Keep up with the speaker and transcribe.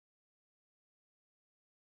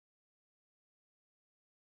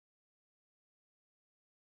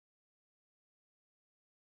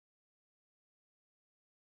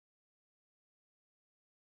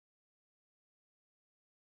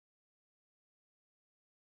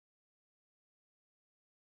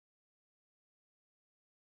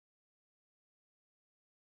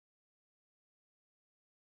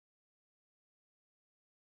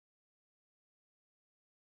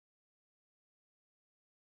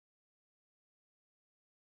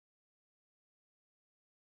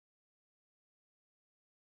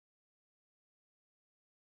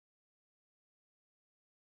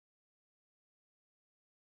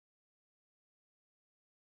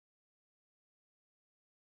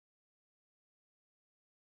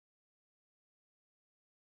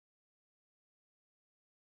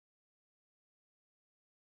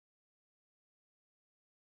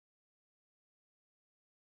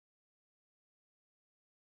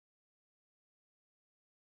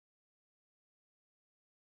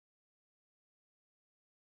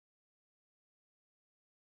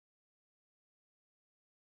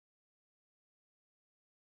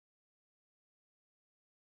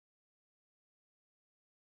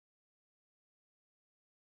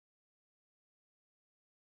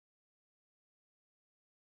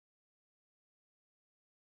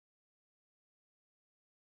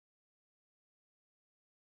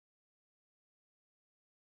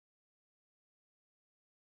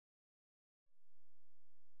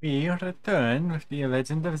We return with the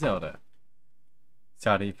Legend of Zelda.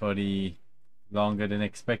 Sorry for the longer than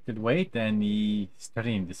expected wait and the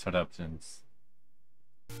stream disruptions.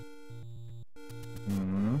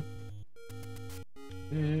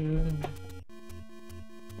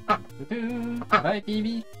 Bye,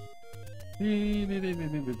 TV.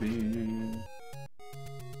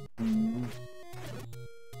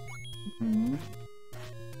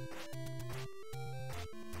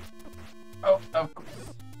 Oh, of course.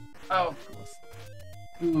 Of course.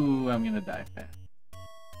 Ooh, I'm gonna die fast.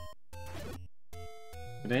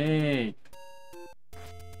 Great.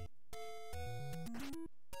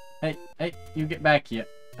 Hey, you get back here.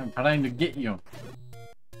 I'm trying to get you.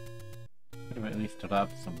 Could have at least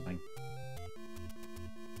dropped something.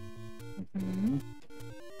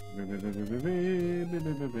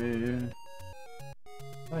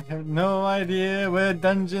 I have no idea where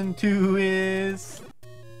Dungeon 2 is.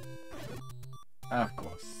 Of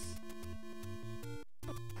course.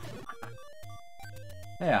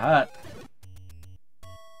 Hey, a hat.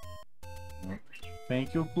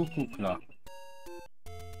 Thank you, Cuckoo Clock.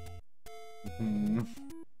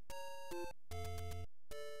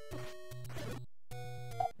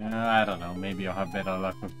 I don't know, maybe I'll have better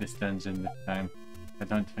luck with this dungeon this time. I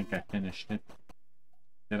don't think I finished it.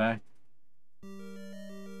 Did I?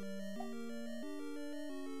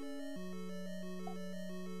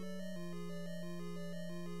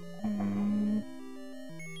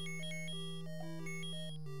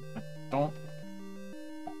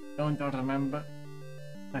 I don't remember.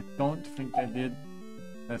 I don't think I did.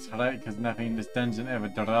 That's right, because nothing in this dungeon ever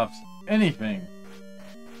drops anything.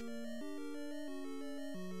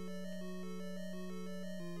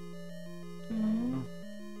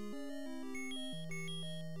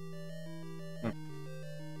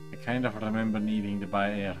 I kind of remember needing to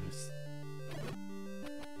buy arrows.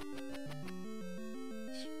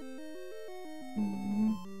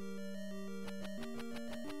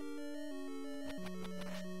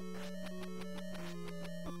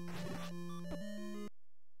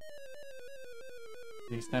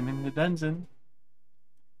 At least I'm in the dungeon.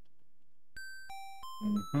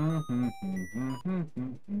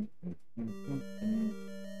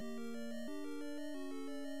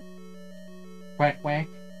 Quack quack.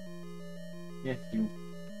 Yes, you.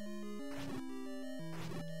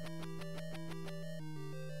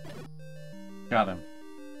 Got him.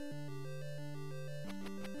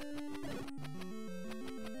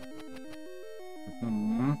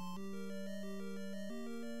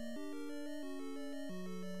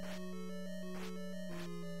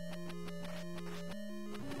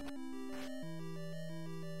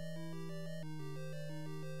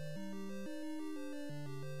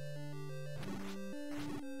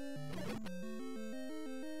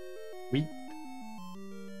 Sweet.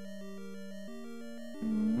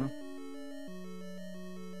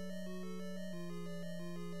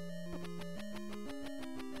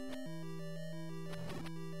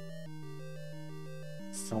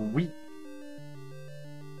 Sweet.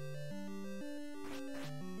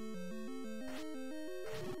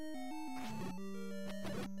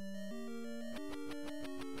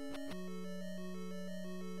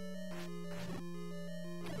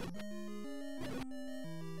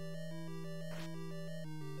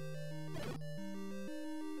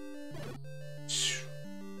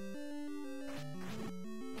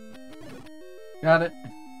 Got it.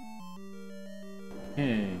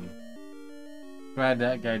 Hey. Glad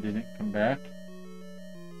that guy didn't come back.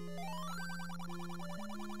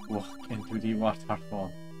 Walk into the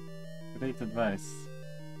waterfall. Great advice.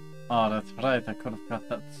 Oh, that's right, I could have got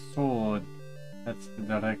that sword. That's the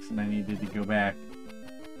direction I needed to go back.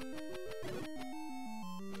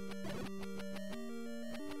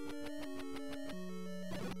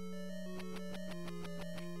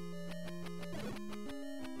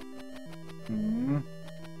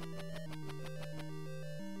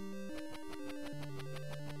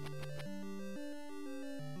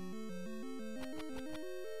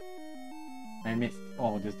 I missed.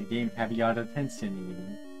 Oh, does the game have your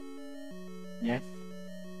attention? Yes?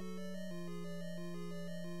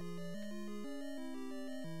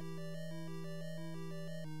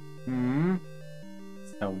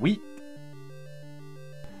 Sweet.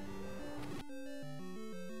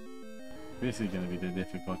 This is gonna be the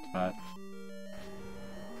difficult part.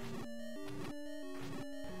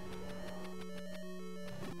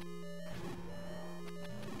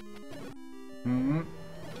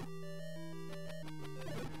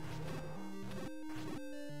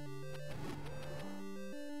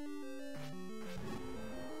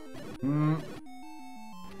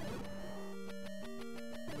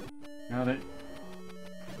 Got it.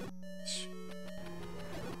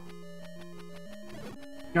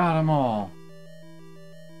 Got them all.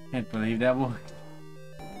 Can't believe that worked.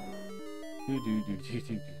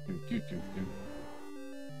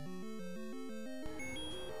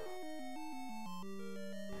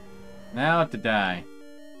 Now to die.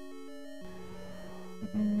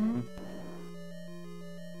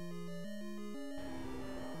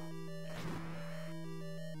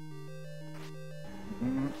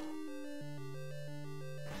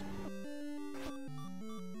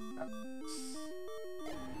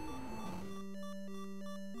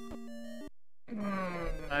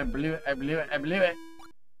 I blew it, I blew it, I blew it.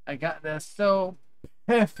 I got there so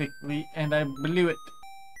perfectly and I blew it.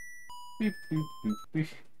 Boop, boop, boop, boop.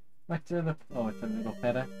 What's the... Oh, it's a little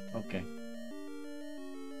better. Okay.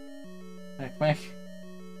 Quick, quick.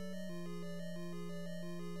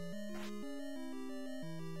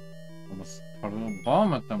 Almost put a little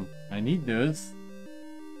bomb at them. I need those.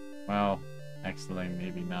 Well, actually,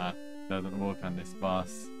 maybe not. Doesn't work on this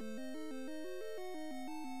boss.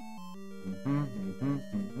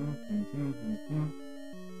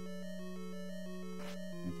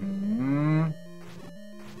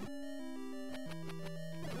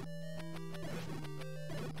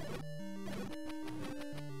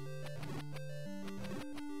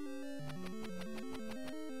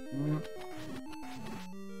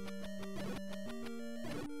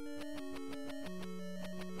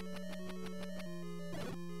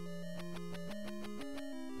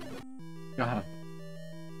 God,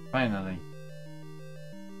 finally.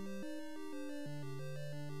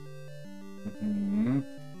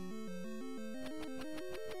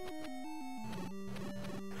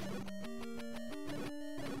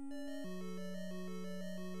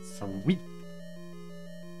 Sweet.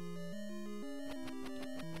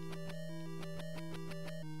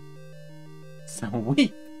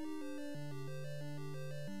 Sweet.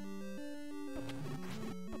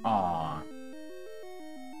 Aww.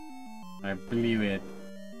 I blew it.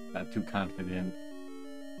 Not too confident.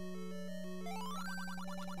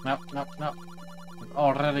 No, no, no. I've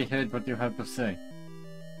already heard what you have to say.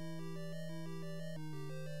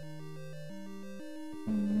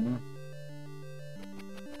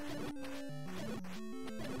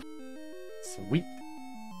 Sweet.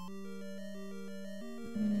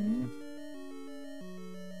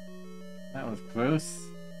 That was close.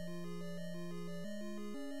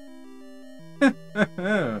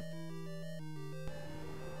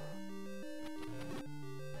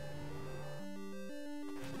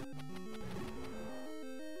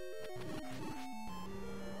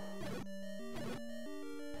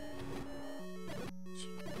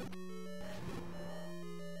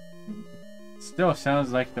 Still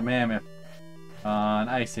sounds like the mammoth on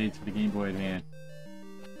Ice Age for the Game Boy Advance.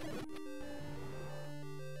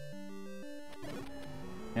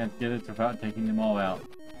 Can't get it without taking them all out.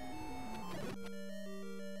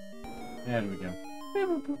 There we go.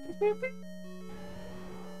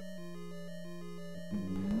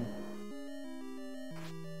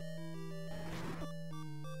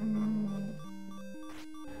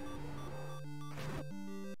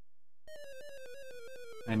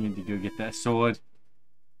 I need to go get that sword.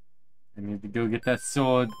 I need to go get that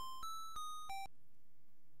sword.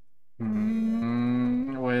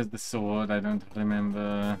 Where's the sword? I don't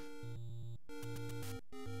remember.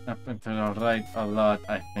 Up and to the right a lot,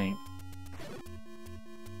 I think.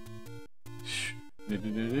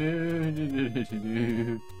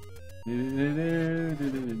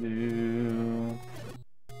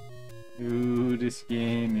 Ooh, this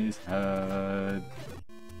game is hard.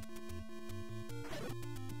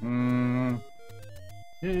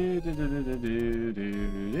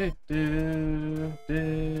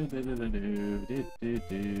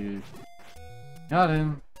 Got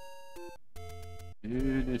him.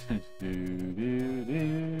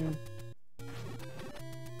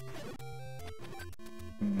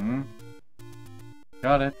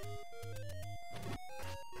 Got it.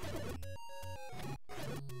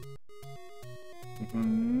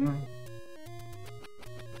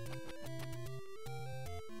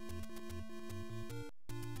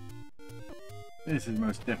 This is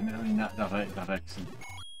most definitely not the right direction.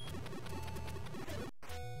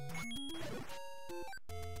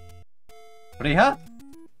 Free hat?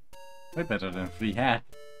 Way better than free hat.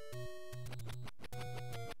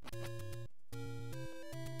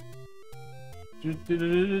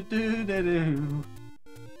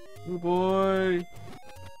 Oh boy.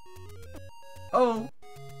 Oh.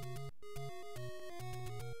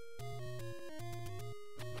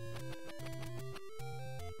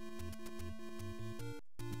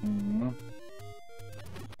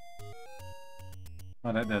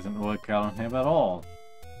 Well, that doesn't work on him at all.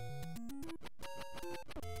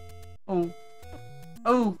 Oh.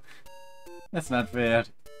 Oh! That's not fair.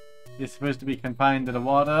 You're supposed to be confined to the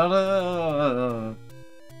water.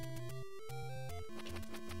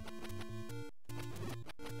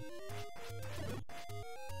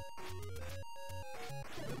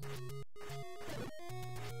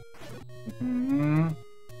 Mm-hmm.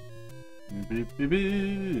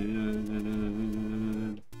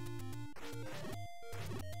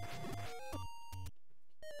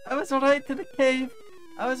 I was right to the cave.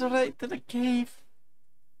 I was right to the cave.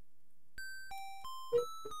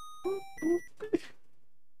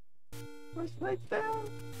 What's right there?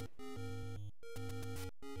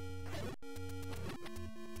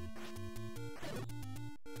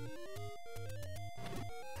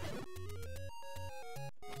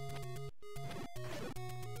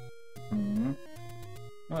 Hmm.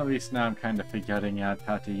 Well, at least now I'm kind of figuring out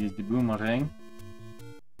how to use the boomerang.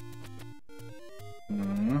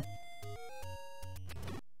 Hmm.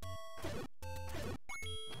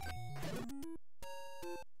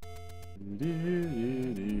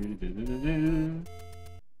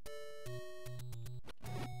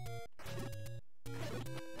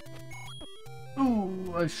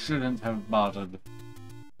 Ooh, I shouldn't have bothered.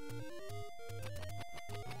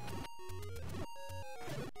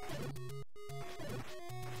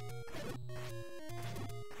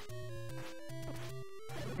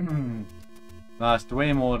 Lost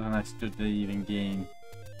way more than I stood to even gain.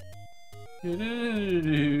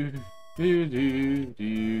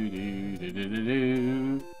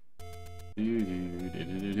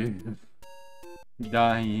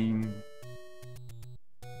 Dying.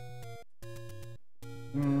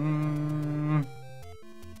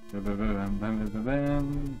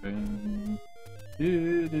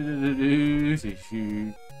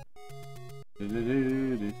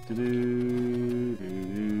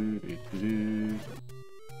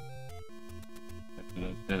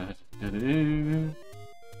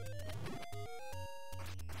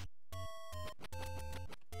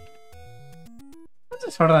 What's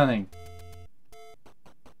this running?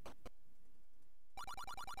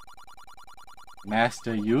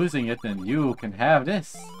 Master using it, and you can have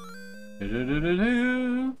this.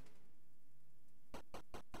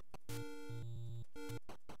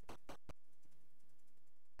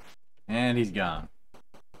 And he's gone.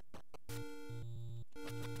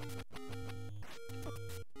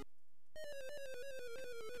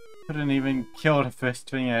 Couldn't even kill the first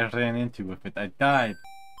thing I ran into with it. I died.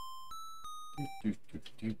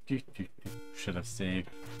 Should have saved.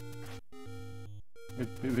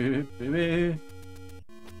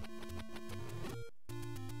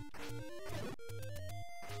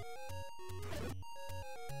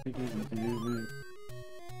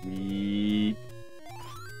 Weep.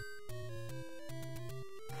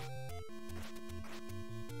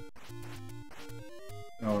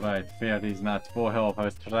 Alright, fairy's not full health. I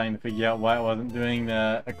was trying to figure out why it wasn't doing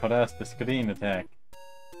the across the screen attack.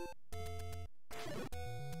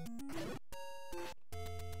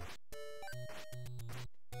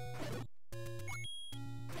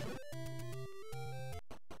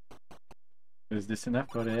 Is this enough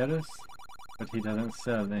for Eris? But he doesn't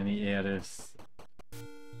sell any Eris.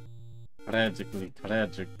 Tragically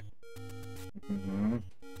tragic. Mm-hmm.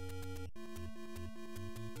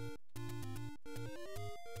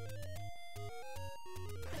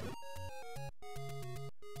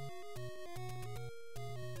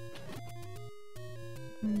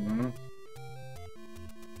 Mm-hmm.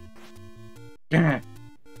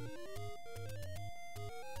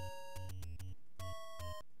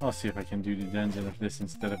 I'll see if I can do the dungeon of this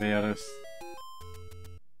instead of Eris.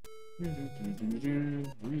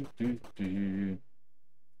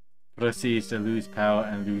 Proceeds to lose power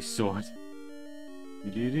and lose sword.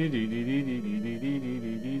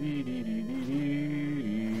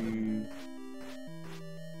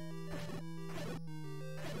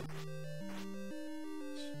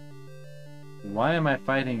 Why am I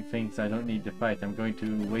fighting things I don't need to fight? I'm going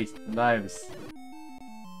to waste lives.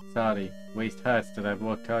 Sorry, waste hearts that I've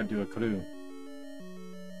worked hard to accrue.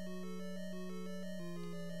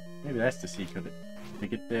 Maybe that's the secret. To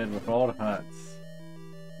get there with all the hearts.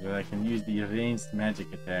 So that I can use the ranged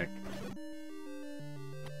magic attack.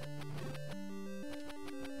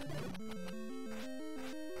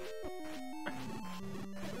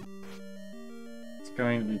 It's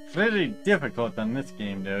going to be pretty difficult on this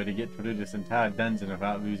game though to get through this entire dungeon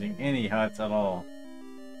without losing any hearts at all.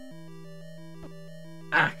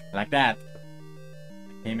 Ah! Like that!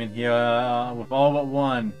 I came in here with all but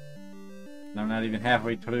one. And I'm not even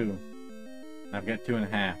halfway through. I've got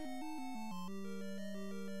 2.5.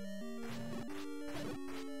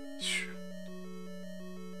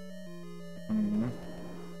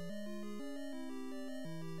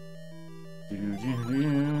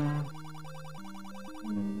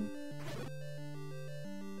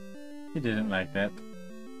 didn't like that.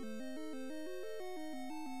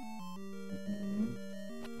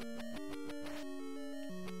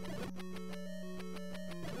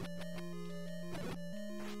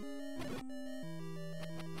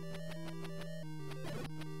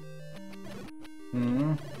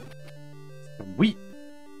 Sweet.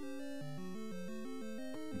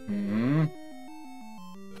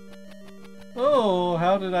 Oh,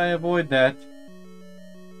 how did I avoid that?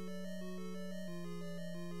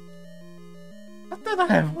 How did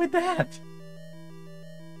I avoid that?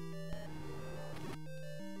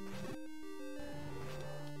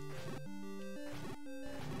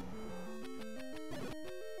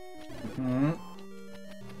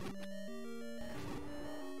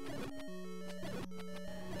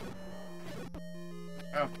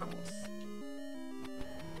 Of course.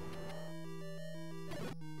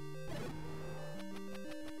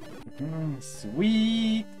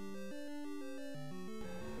 Sweet.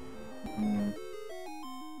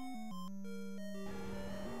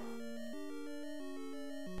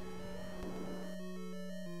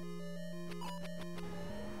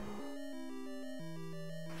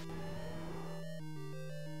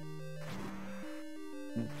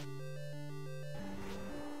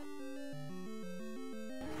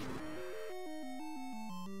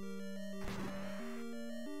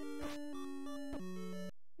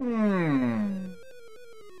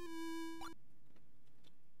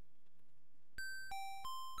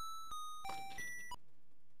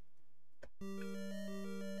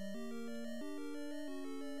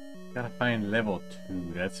 Gotta find level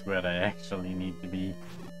 2, that's where I actually need to be.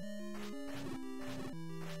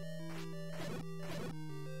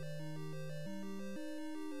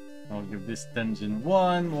 I'll give this dungeon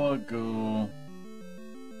one more go.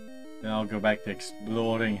 Then I'll go back to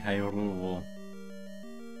exploring Hyrule.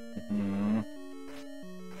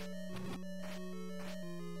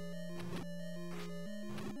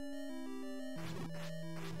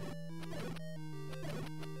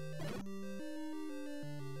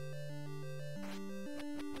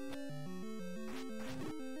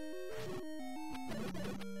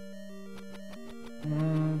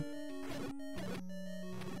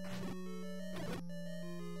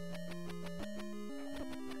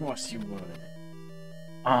 Of course you would.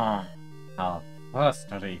 Ah, how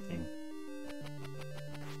frustrating.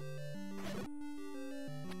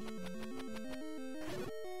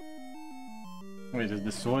 Wait, does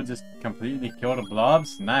the sword just completely kill the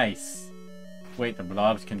blobs? Nice. Wait, the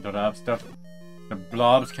blobs can drop stuff? The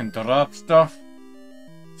blobs can drop stuff?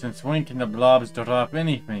 Since when can the blobs drop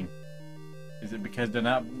anything? Is it because they're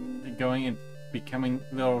not going and becoming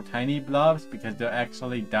little tiny blobs? Because they're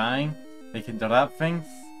actually dying? They can drop things?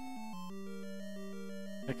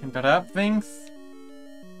 They can drop things?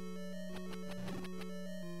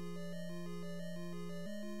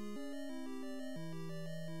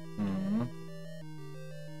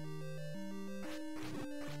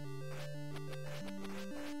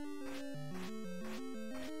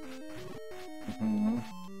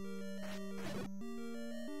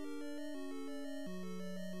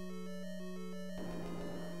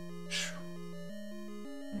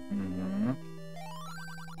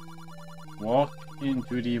 Walk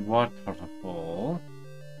into the waterfall.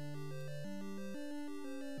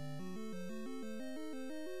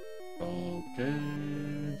 Okay.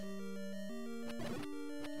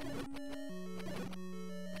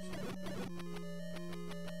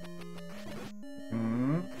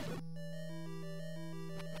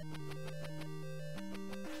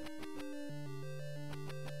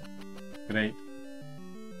 Great.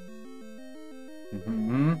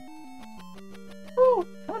 Oh,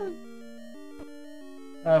 fun.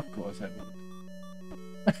 Of course I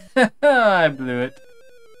would. I blew it.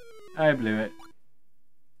 I blew it.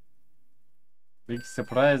 Big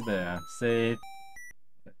surprise there. Save.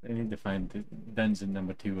 I need to find dungeon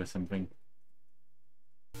number 2 or something.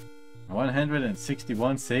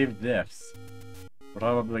 161 saved deaths.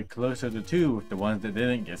 Probably closer to 2 with the ones that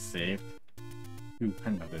didn't get saved.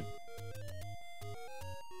 200.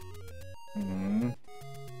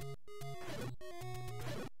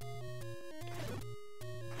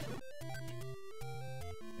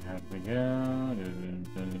 Here we go.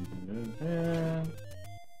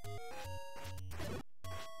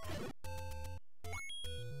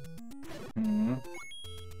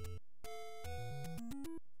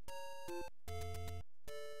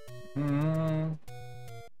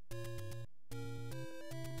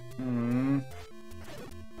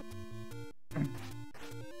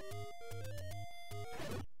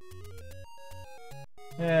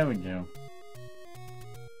 There we go.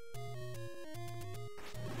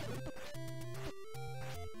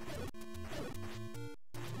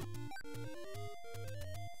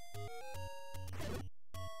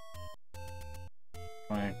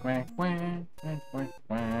 Quack, quack, quack, quack, quack,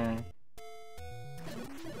 quack.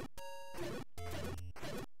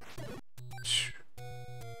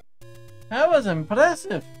 That was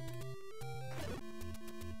impressive.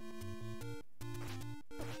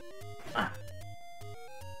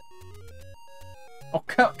 Oh,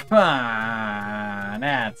 come on.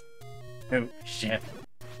 That's... Oh, shit.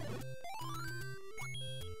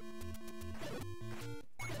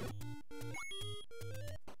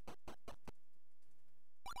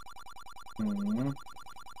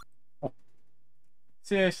 Oh.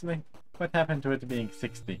 Seriously? What happened to it being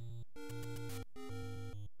 60?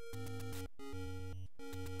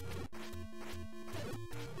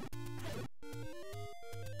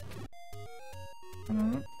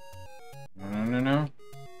 No, no, no.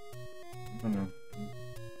 Oh, no.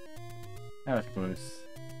 That was close.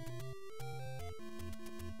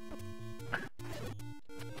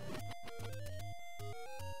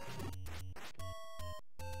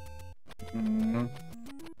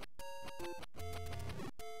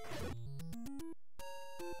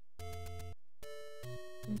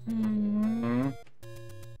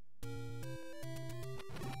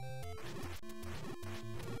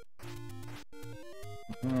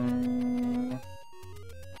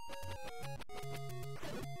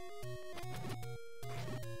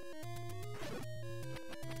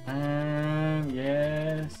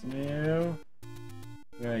 Yes, no.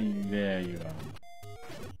 Where are you? There you are.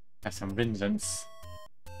 Have some vengeance.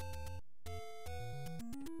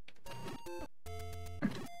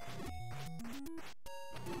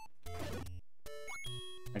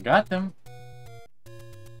 I got them.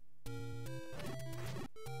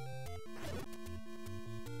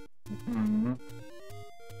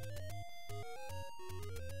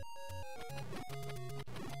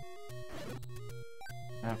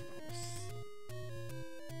 Of course.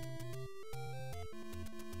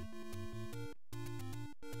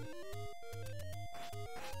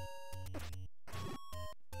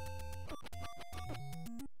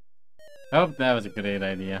 Oh, that was a great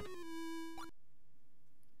idea.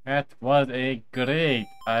 That was a great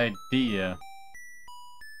idea.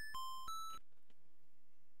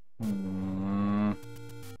 So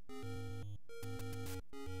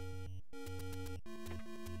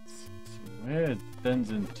where is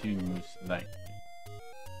Dungeon 2 most likely?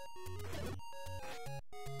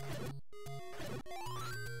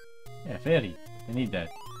 Yeah, fairy. I need that.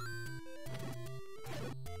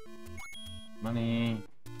 Money.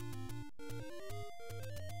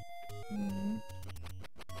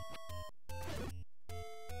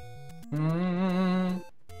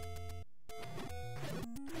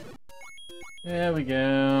 There we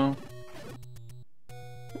go.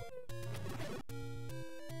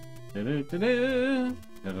 Da-da-da-da.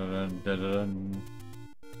 Da-da-da-da-da.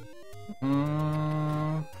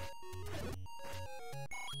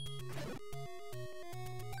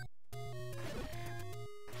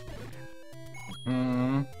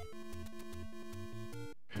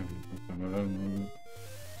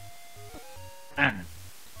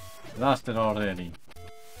 Lost it already.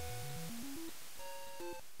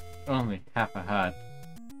 Only half a heart.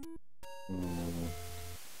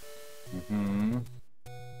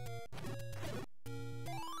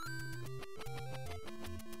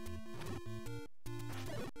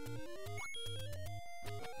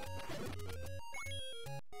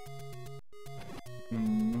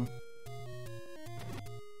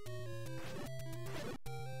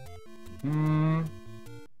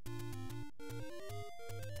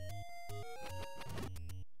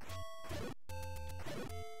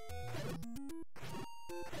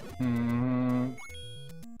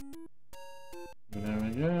 There we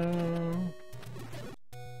go.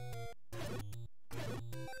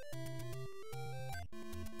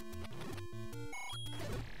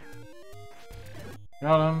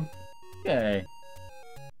 Got him. Yay.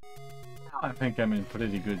 I think I'm in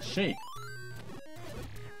pretty good shape.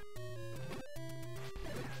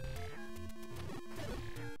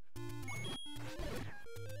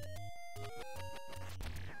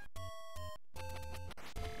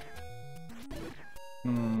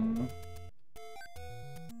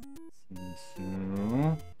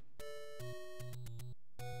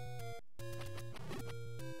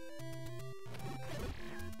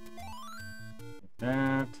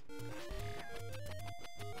 That.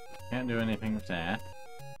 Can't do anything with that.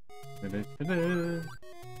 Da-da-da-da.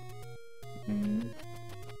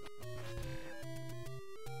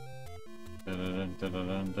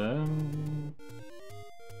 Da-da-dun-da-da-dun-dun.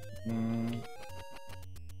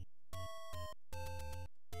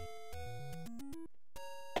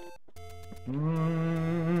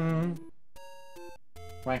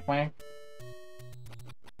 Quack quack.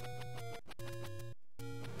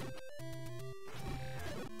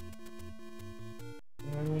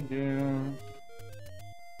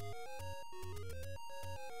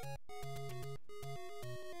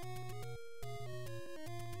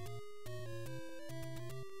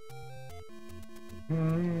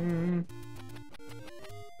 Mm-hmm.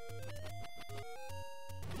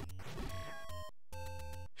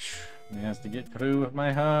 He has to get through with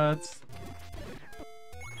my hearts.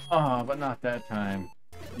 Oh, but not that time.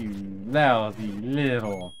 You lousy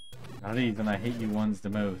little. The reason I hate you ones the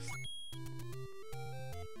most.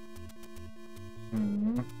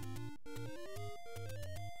 Hmm.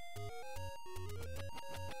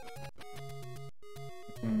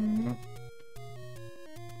 Hmm.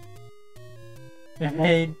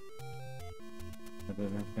 Hey.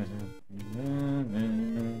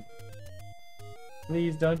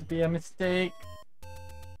 Please don't be a mistake.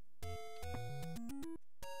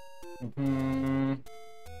 Hmm.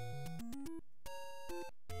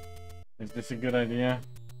 Is this a good idea?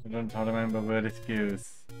 I don't remember where it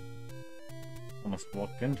goes. Almost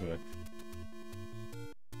walked into it.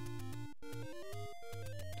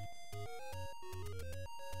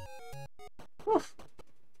 Woof.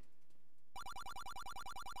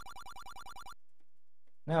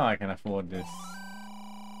 Now I can afford this.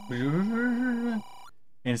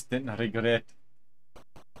 Instant regret.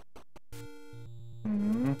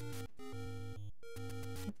 Hmm.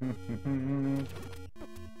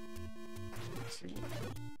 Let's see.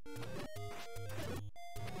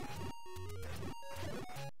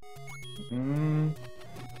 Hmm.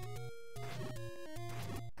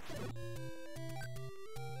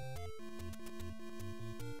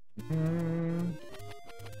 Hmm.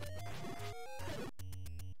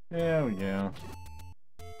 There we go.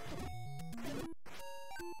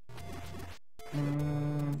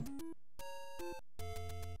 Hmm.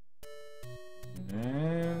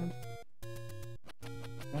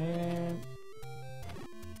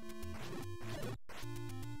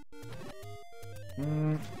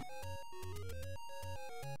 And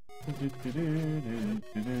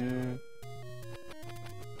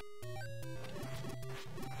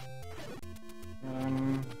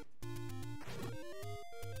hmm.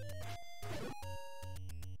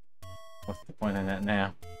 What's the point of that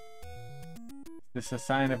now? Is this a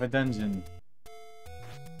sign of a dungeon?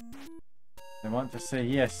 I want to say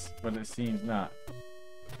yes, but it seems not.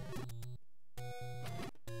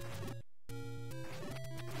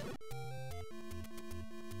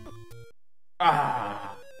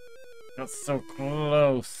 Ah! That's so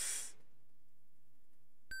close.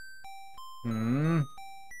 Hmm.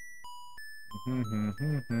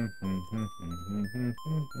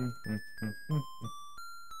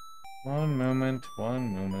 One moment,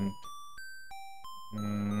 one moment.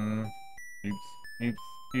 Oops, oops,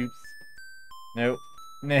 oops. No,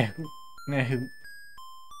 no, no.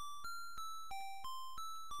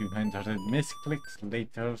 200 misclicks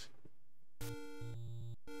later.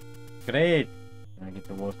 Great! I get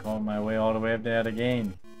to work on my way all the way up there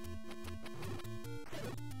again.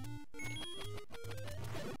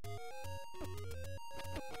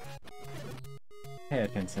 Pay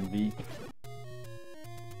attention, B.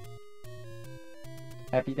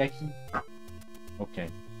 Happy Ducky? Okay.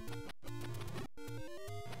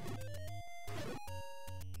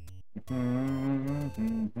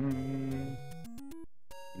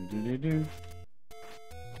 Do-do-do-do.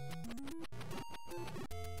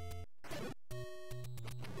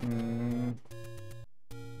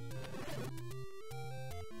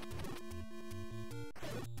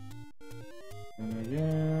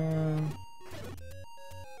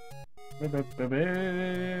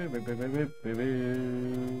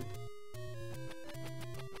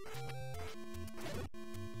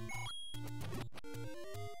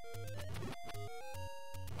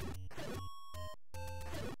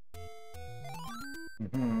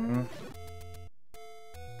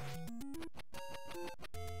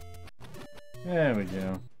 There we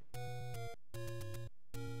go.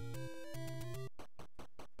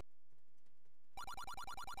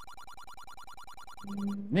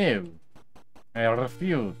 No, I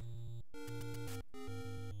refuse.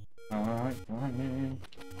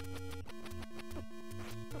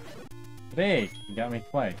 Great, you got me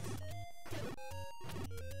twice.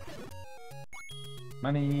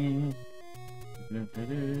 Money.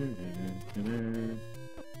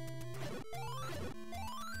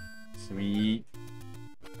 Sweet.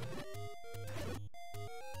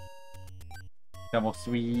 Double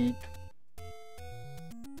sweet.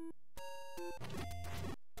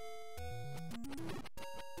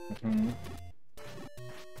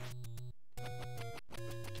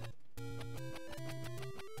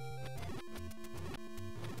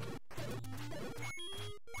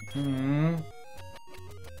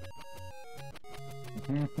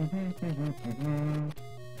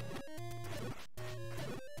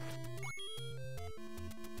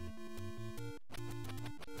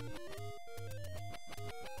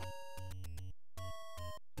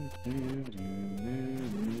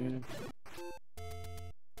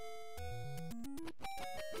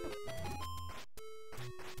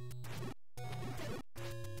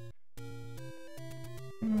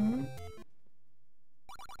 Hmm.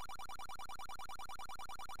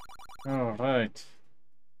 Alright.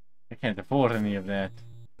 I can't afford any of that.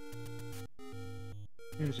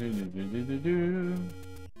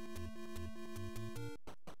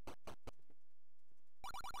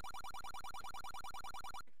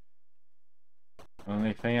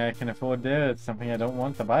 Only thing I can afford there is something I don't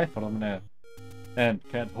want to buy from there. And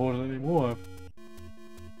can't afford it anymore.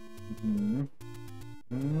 Mm-hmm.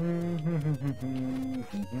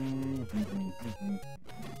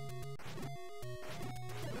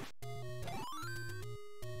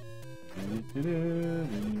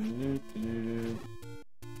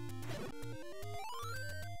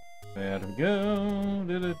 There we go.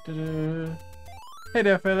 Hey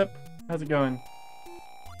there, Philip. How's it going?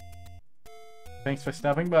 Thanks for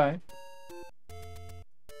stopping by.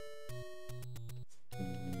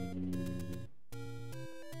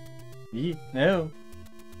 No.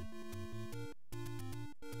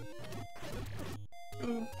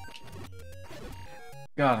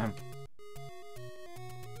 Got him.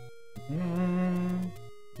 No.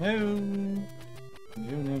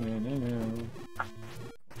 No.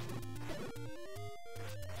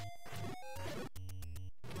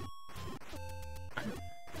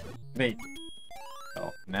 Wait.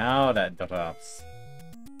 Oh, now that drops.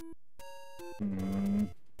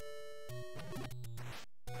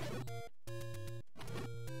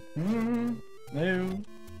 No.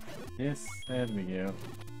 Yes, there we go.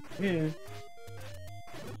 Yeah.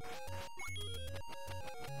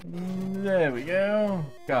 There we go.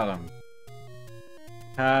 Got him.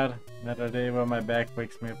 God, another day where my back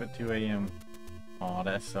wakes me up at 2 AM. Aw,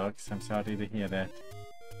 that sucks. I'm sorry to hear that.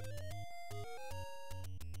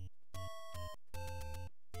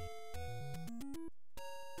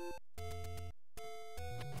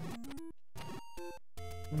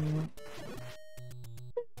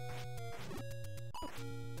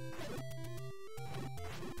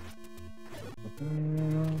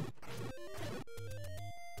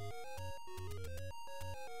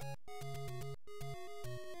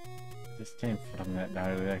 Just came from that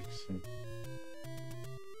direction.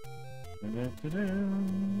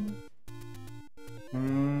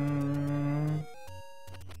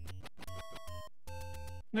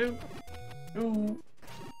 No. Ooh.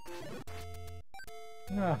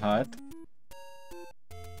 Not hot.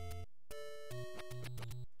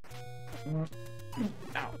 Ow.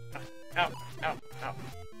 Ow. Ow. Ow.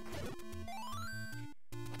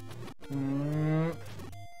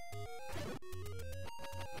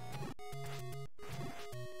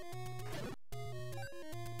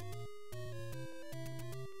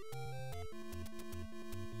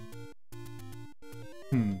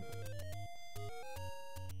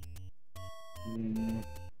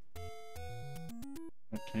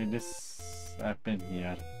 Okay, this... I've been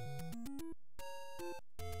here.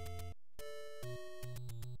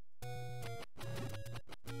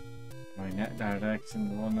 Going that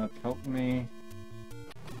direction will not help me.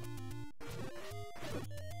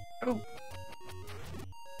 Oh!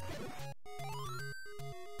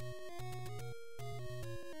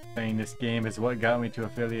 Playing this game is what got me to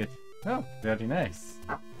affiliate. Oh, very nice.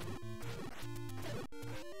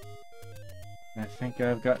 I think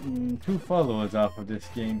I've gotten 2 followers off of this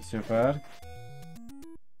game so far.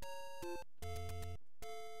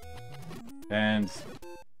 And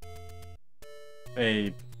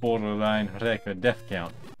a borderline record death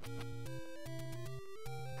count.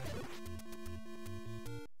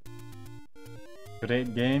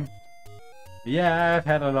 Great game. Yeah, I've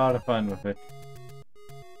had a lot of fun with it.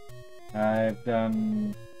 I've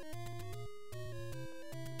done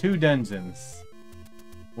 2 dungeons.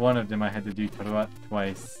 One of them I had to do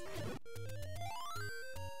twice.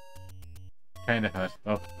 Kinda hurt.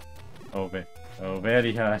 Oh,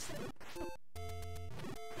 very hurt.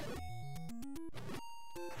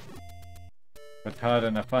 But hard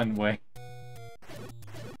in a fun way.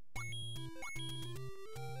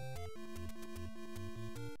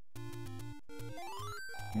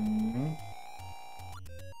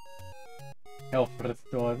 Health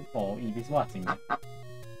restored. Oh, Evie's watching me.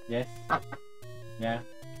 Yes. Yeah.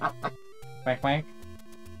 Quack quack.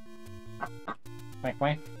 Quack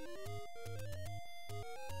quack.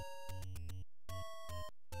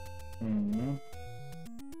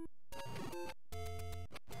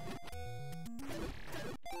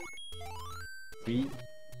 See?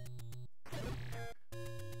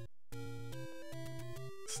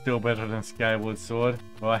 Still better than Skyward Sword.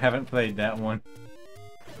 Well, I haven't played that one.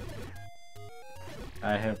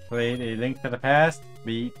 I have played A Link to the Past,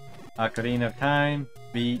 beat Ocarina of Time,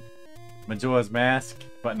 beat Majora's Mask,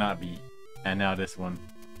 but not beat. And now this one.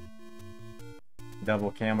 Double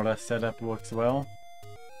camera setup works well.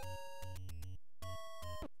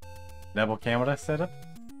 Level camera setup?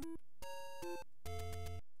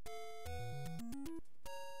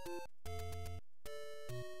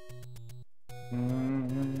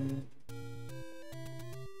 Mm.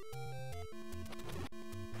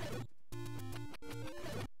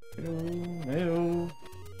 Ew.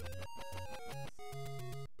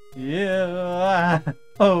 Yeah.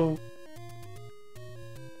 Oh.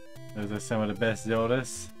 Those are some of the best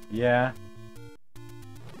Zeldas. Yeah.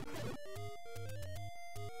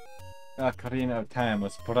 Ocarina of Time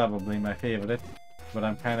was probably my favorite, but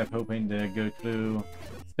I'm kind of hoping to go through,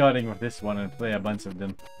 starting with this one and play a bunch of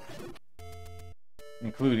them,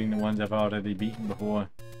 including the ones I've already beaten before.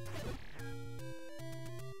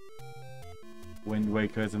 Wind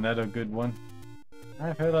Waker is another good one.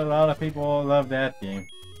 I've heard a lot of people love that game.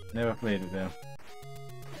 Never played it though.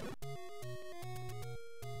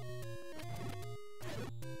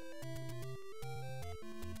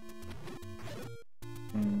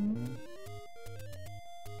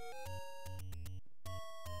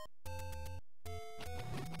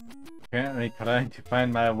 Apparently trying to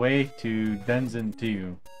find my way to Dungeon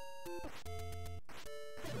 2.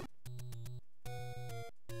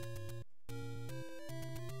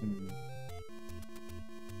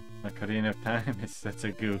 Ocarina of Time is such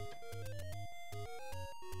a goof.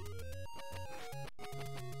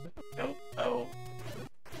 Oh, oh.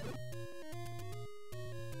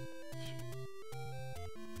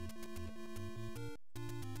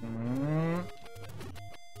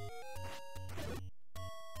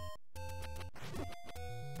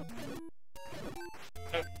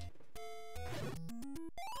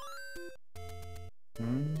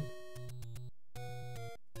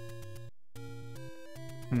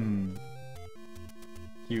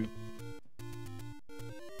 Cute.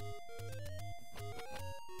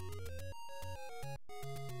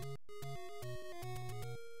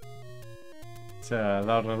 It's a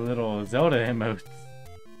lot of little Zelda emotes.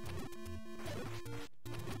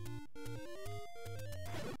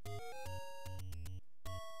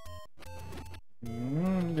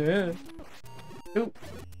 Yeah. Ooh.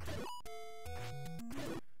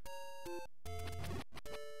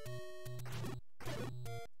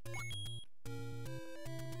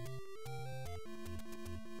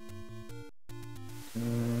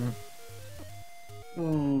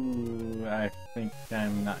 Ooh, I think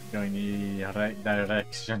I'm not going the right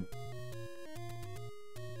direction.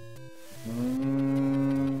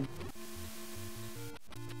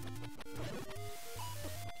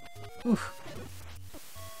 Oof.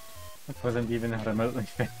 That wasn't even remotely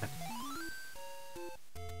fair.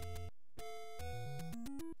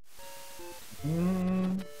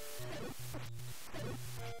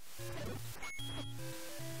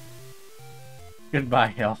 Goodbye,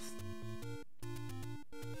 health.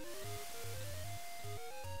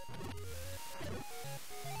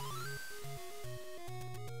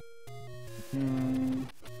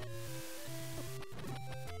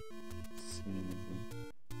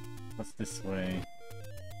 What's this way?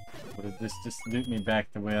 Or does this just loop me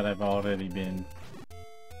back to where I've already been?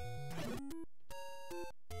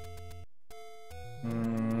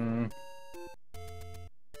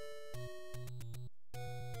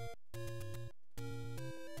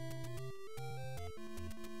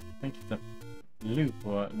 I think it's a loop,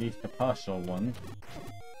 or at least a partial one.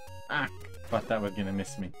 Ah! Thought that was gonna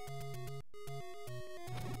miss me.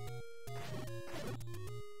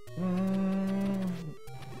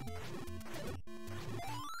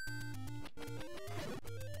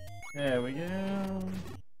 There we go.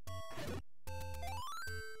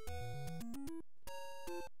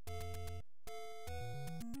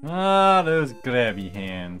 Ah, those grabby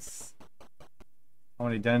hands. How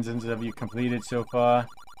many dungeons have you completed so far?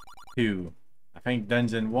 2. I think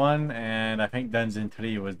Dungeon 1 and I think Dungeon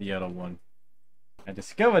 3 was the other one. I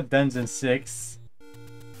discovered Dungeon 6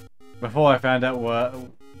 before I found out what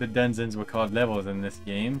the dungeons were called levels in this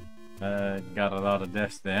game. Got a lot of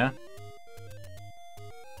deaths there.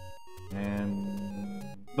 And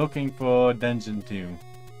looking for Dungeon 2.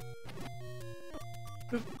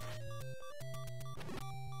 Oop.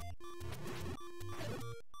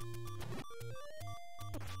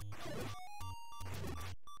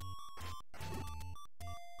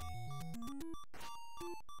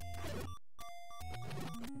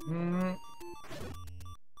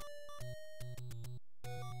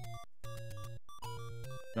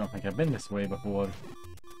 I don't think I've been this way before.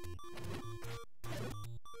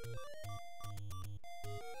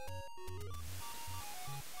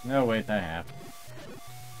 No, wait, I have.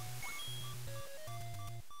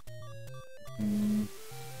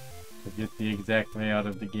 To get the exact layout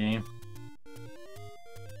of the game.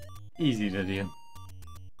 Easy to do.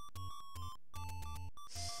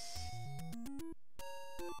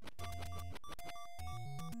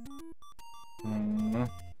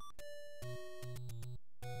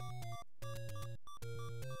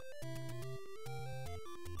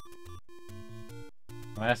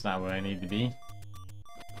 Well, that's not where I need to be.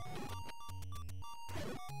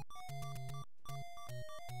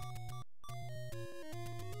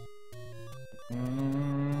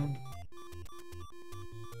 No.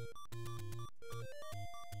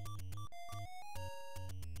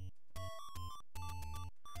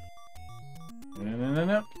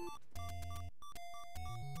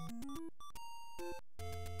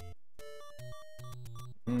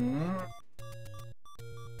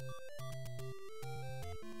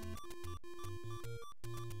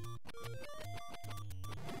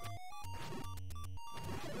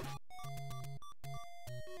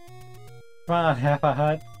 Come on, half a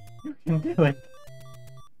heart. You can do it.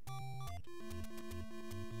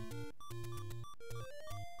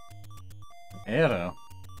 Arrow.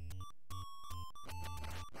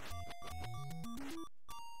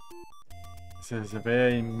 This is a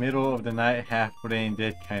very middle of the night, half brain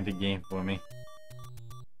dead kind of game for me.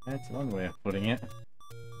 That's one way of putting it.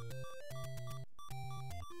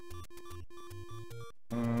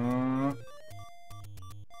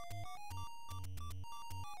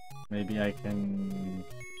 Maybe I can...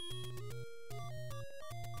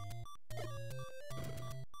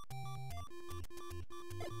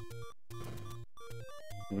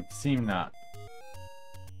 It would seem not.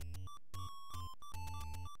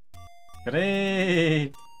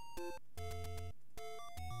 Great!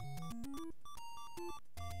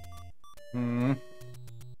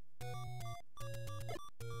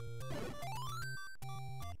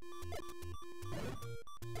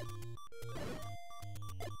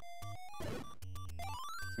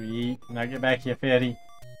 Sweet. Now get back here, fairy.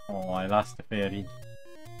 Oh, I lost the fairy.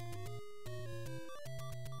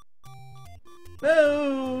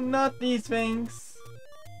 No, not these things.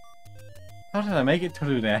 How did I make it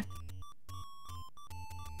through that?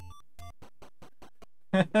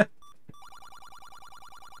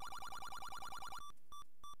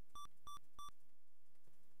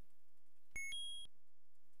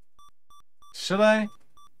 Should I?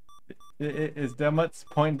 Is there much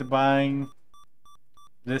point to buying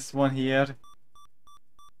this one here?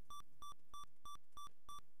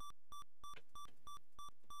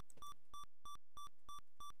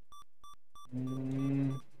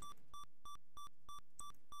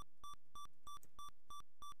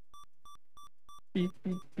 Beep,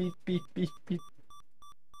 beep, beep, beep, beep, beep.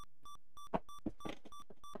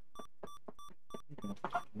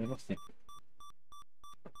 Little stick.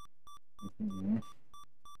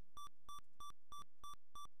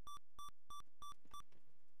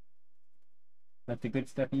 That's the good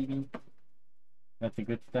stuff, Evie. That's the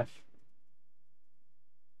good stuff.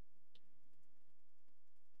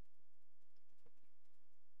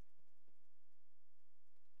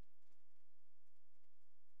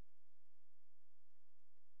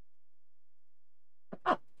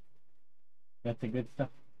 That's the good stuff.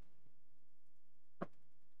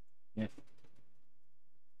 Yes.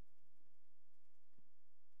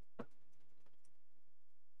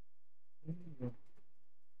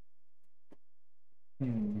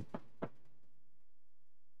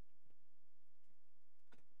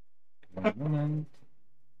 One moment.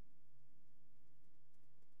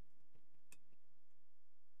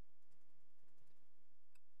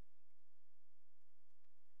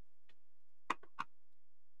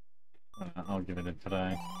 I'll give it a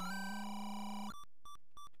try.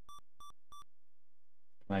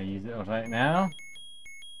 Can I use it right now?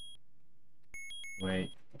 Wait.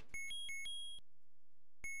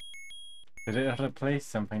 Did it replace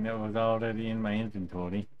something that was already in my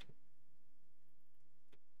inventory?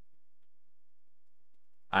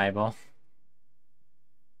 Eyeball.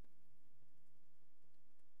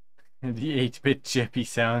 The 8-bit chippy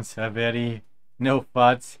sounds are very... No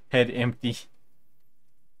thoughts, head empty.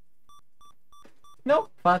 No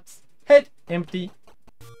thoughts, head empty.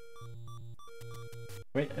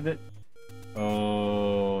 Wait, I did...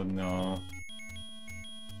 Oh no.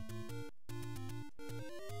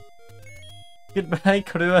 Goodbye,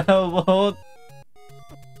 cruel world.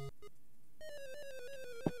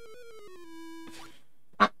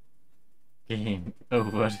 Game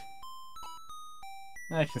over.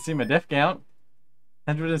 I can see my death count.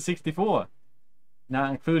 164.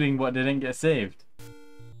 Not including what didn't get saved.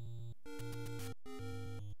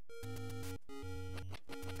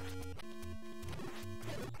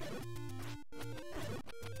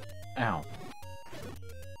 Ow.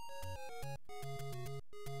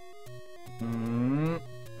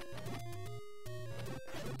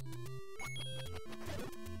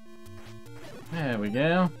 There we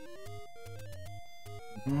go.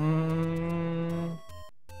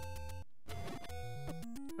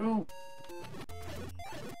 Oh.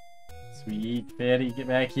 Sweet fairy, get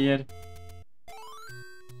back here.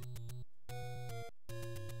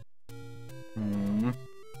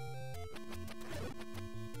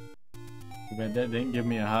 didn't give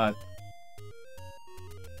me a heart.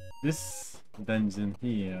 This dungeon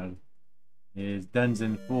here is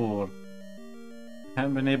dungeon 4.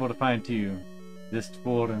 Haven't been able to find 2. Just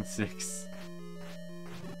 4 and 6.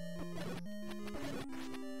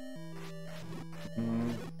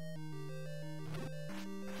 Mm.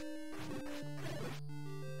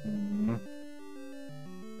 Mm.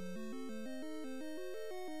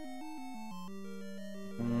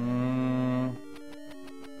 Mm.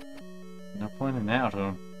 No point in that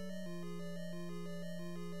one.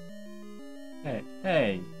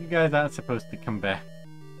 Hey, you guys aren't supposed to come back.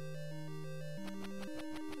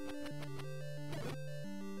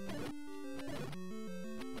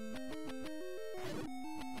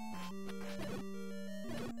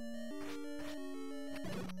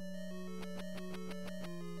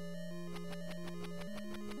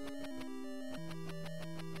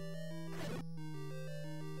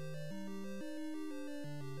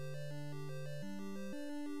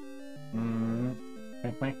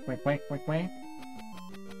 Wink.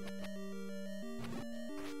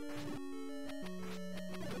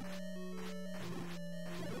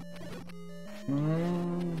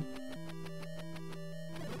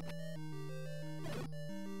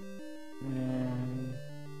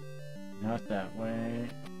 Not that way.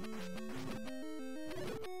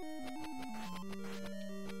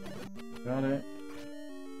 Got it.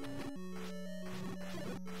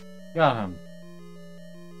 Got him.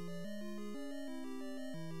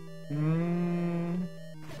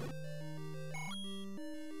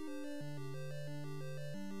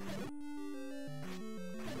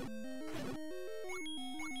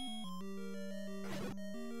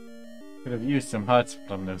 Could have used some hearts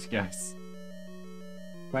from those guys.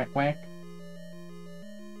 Quack.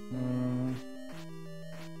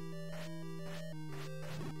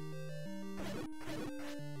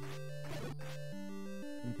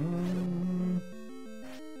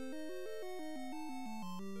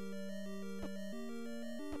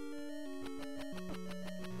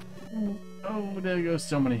 Oh, there goes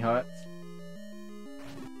so many hearts.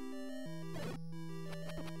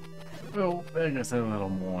 Oh, there goes a little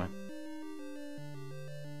more.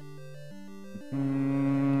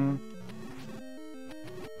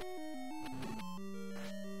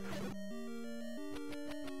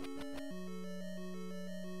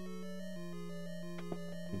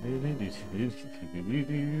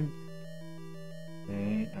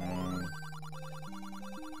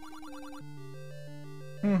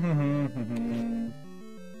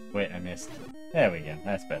 Wait, I missed. There we go,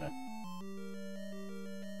 that's better.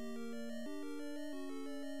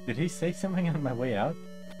 Did he say something on my way out?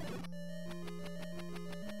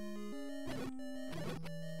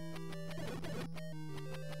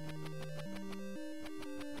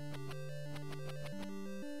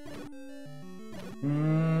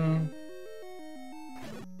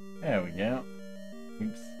 There we go.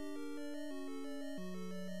 Oops.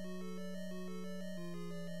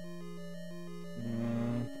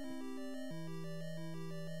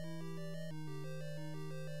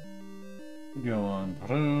 Go on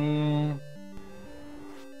through.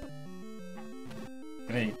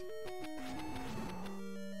 Great.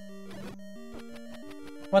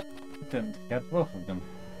 What? Didn't get both of them.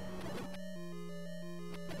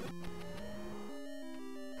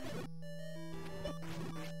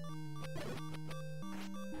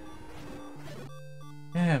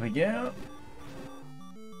 There we go.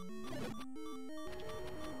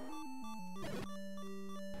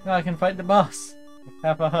 Now I can fight the boss.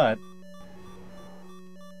 Half a heart.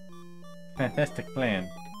 Fantastic plan.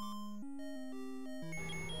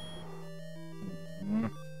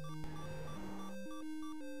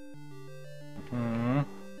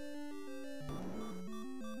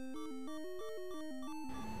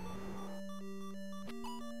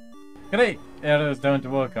 Great! Arrows don't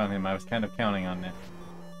work on him. I was kind of counting on that.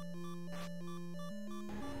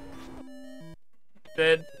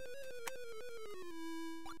 Dead.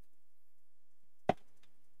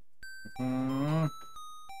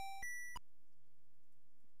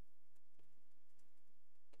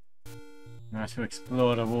 Now to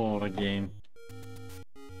explore the wall again.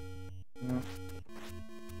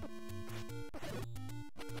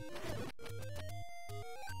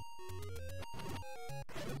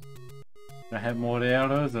 I have more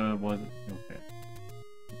arrows, or was it? Okay.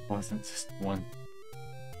 It wasn't just one.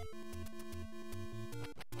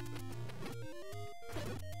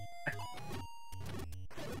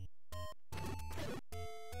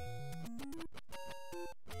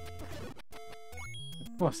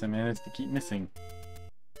 Of course, I managed to keep missing.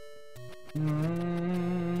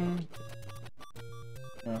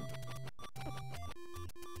 Well,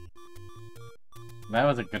 that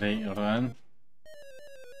was a great run.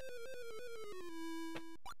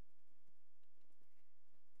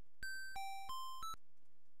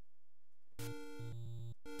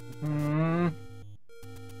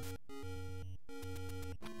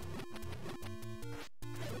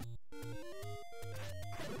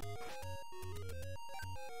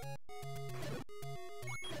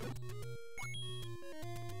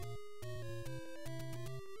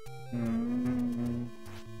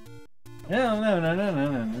 No, no, no, no, no,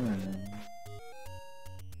 no, no, no.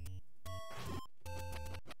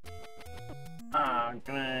 Ah,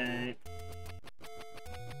 great.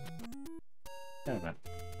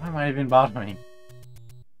 Why am I even bothering?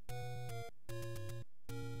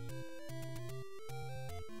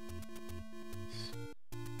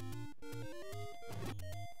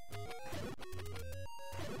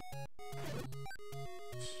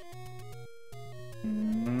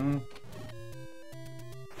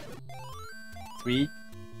 Sweet.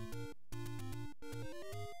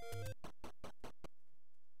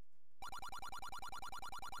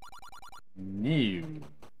 New.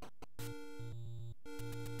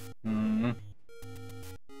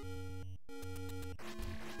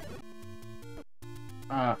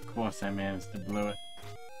 Ah, of course I managed to blow it.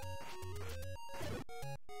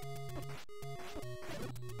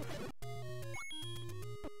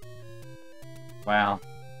 Wow.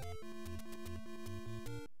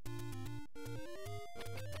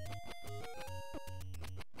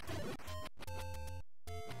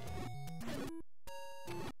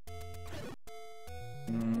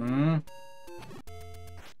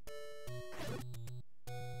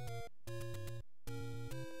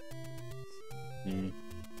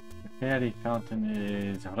 The fairy fountain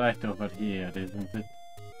is right over here, isn't it?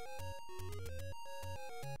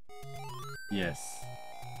 Yes.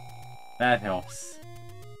 That helps.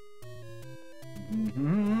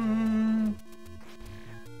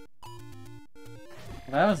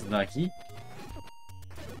 That was lucky.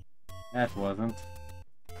 That wasn't.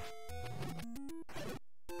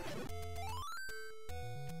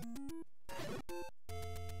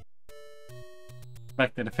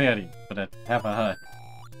 Back to the ferry, but I have a hut.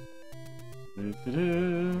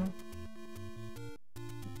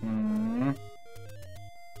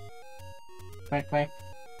 Quack, quack.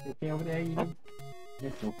 You okay over there, Eden?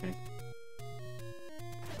 It's okay.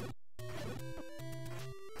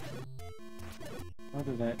 How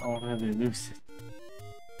did I already lose it?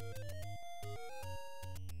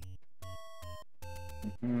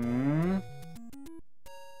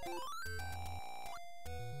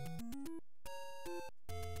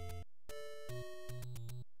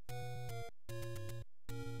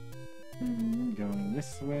 Going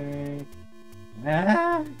this way.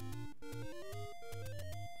 Ah!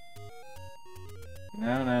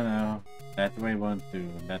 No, no, no. That way won't do.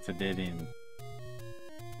 That's a dead end.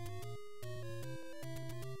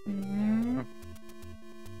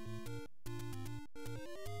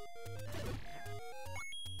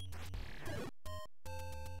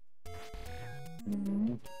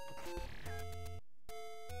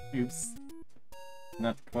 Oops.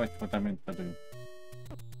 Not quite what I meant to do.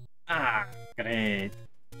 Ah, great.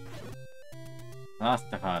 Lost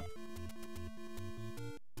the heart.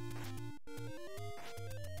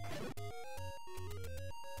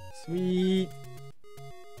 Sweet.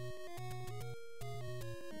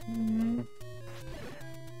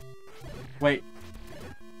 Wait.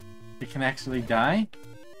 It can actually die?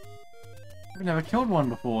 I've never killed one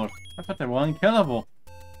before. I thought they were unkillable.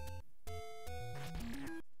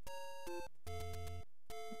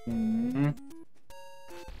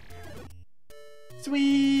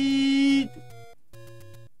 Sweet!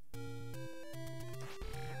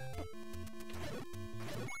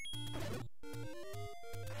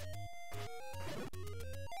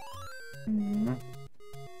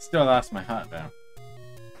 Still lost my heart though.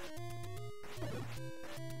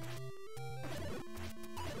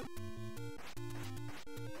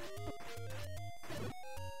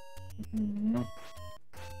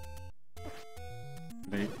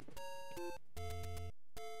 Great.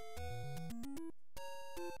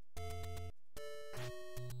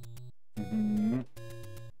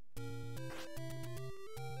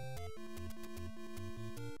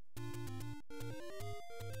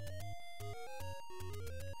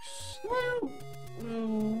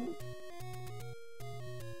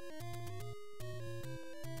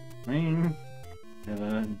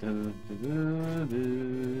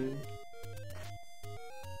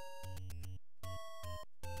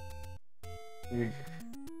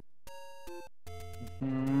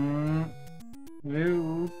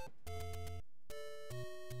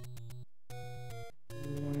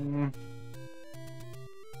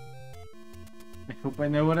 I hope I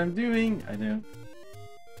know what I'm doing. I don't.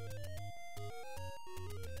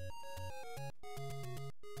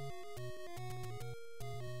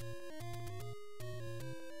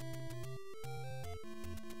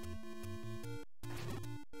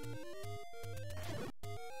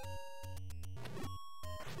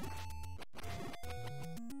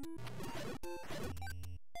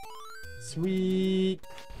 Sweet.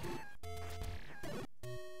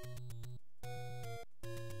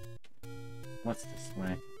 What's this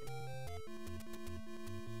way?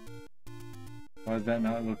 Why does that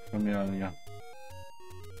not look familiar?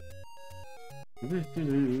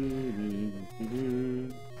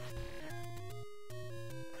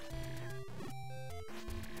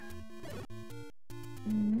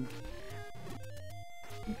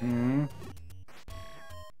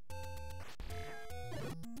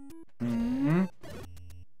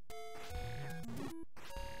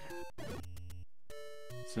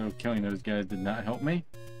 So killing those guys did not help me.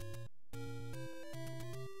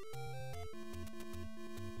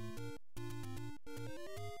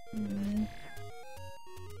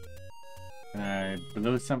 I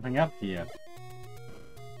blew something up here.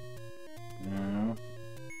 No.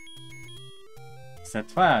 Set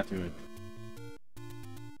fire to it.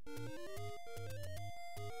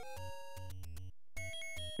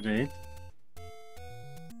 Great.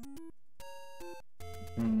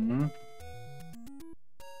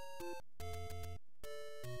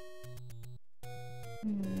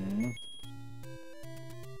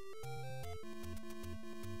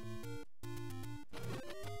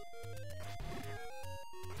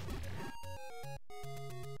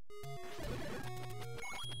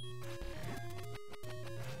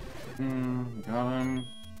 Got him.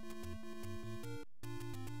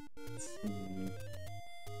 Let's see.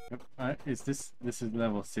 Yep, this is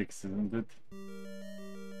level 6, isn't it?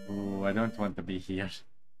 Oh, I don't want to be here.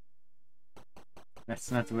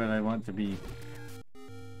 That's not where I want to be.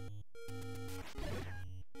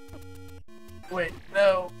 Wait,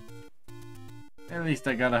 no! At least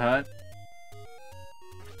I got a hut.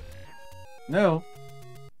 No!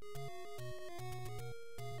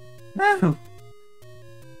 No!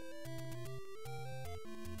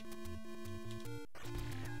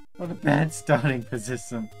 What a bad starting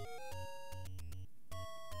position.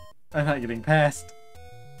 I'm not getting past.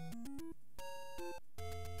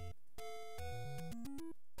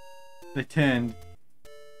 They turned,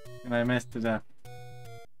 and I messed it up.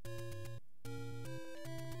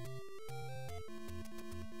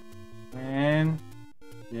 And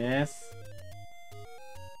yes.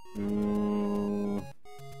 Ooh.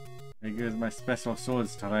 There goes my special sword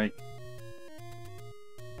strike.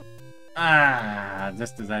 Ah,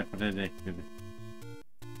 just as I predicted.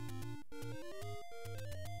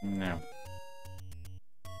 No.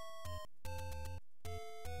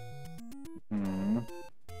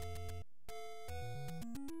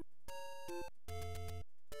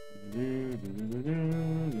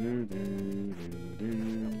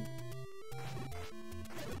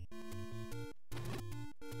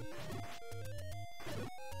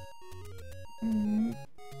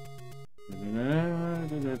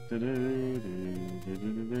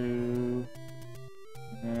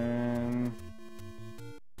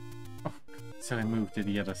 So I moved to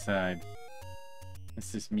the other side.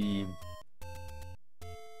 This is mean.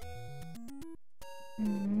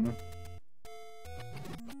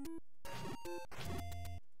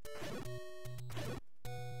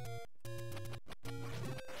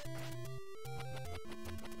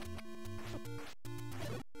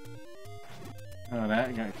 Oh,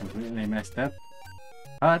 that got completely messed up.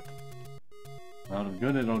 But a lot of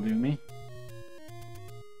good it'll do me.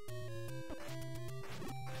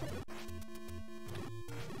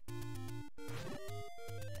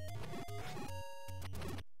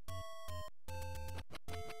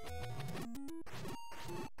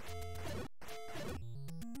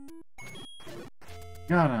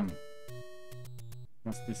 Got him.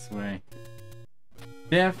 What's this way?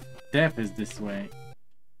 Death is this way.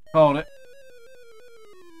 Hold it.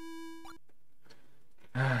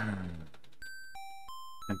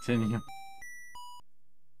 Continue.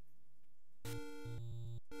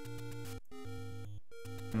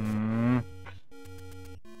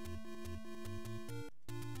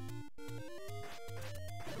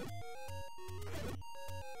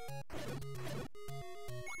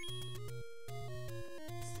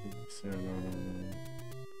 So,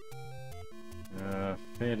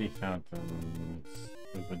 fairy fountains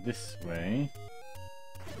over this way.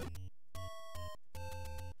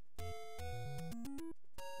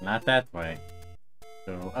 Not that way.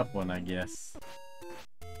 So up one, I guess.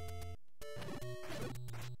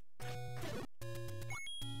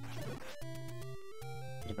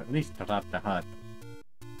 Could have at least dropped the hut.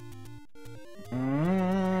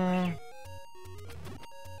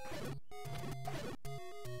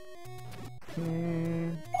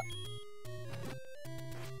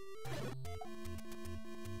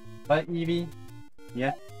 Bye, Evie.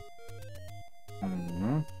 Yeah.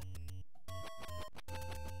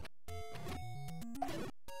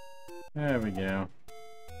 There we go.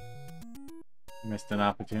 Missed an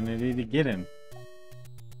opportunity to get him.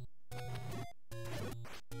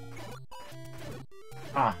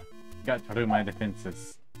 Ah, got through my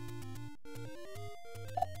defenses.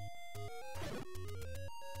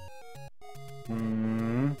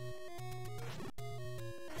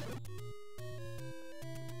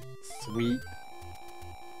 Sweet.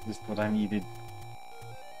 Just what I needed.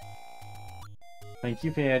 Thank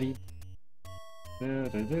you, Fatty.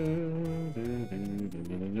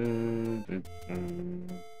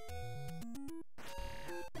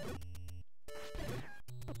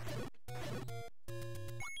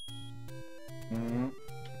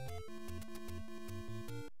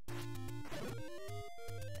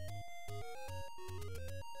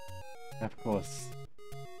 Of course.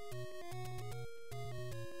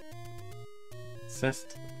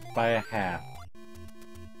 Assist by a half.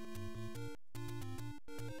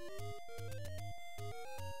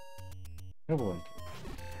 Oh boy.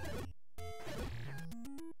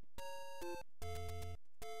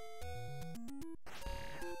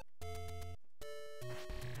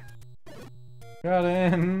 Got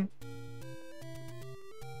in.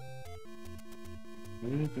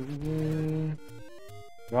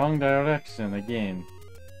 Wrong direction again.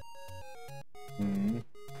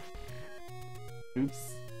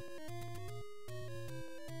 Oops.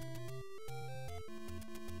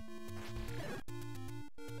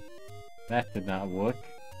 That did not work.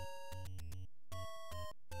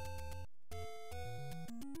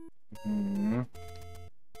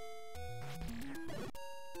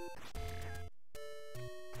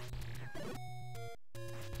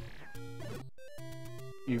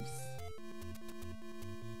 Oops.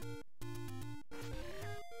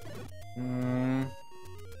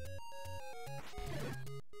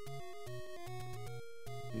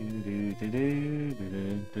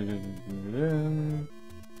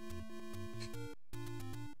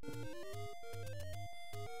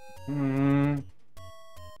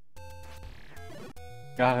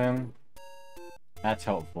 Got him. That's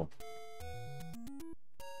helpful.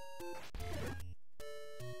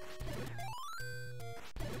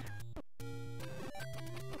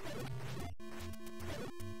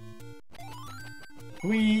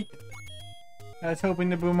 Sweet! I was hoping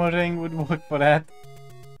the boomerang would work for that.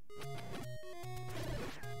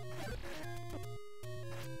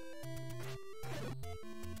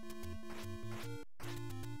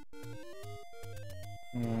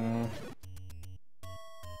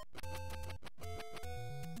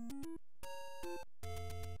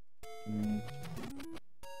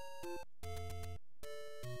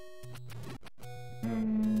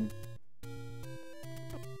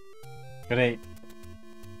 Great.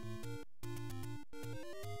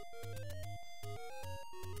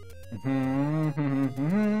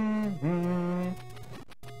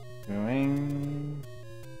 Going.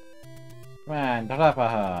 Come on, drop a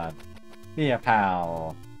heart. Be a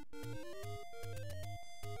pal.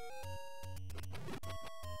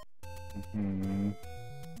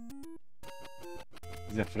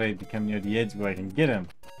 He's afraid to come near the edge where I can get him.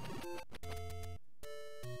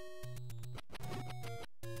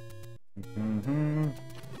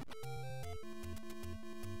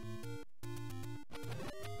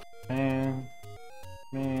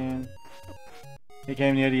 Man. He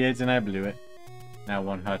came near the edge and I blew it. Now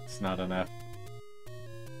one heart's not enough.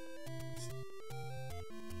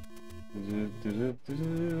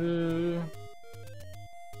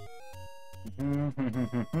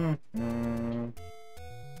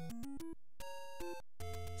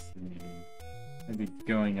 Maybe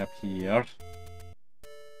going up here.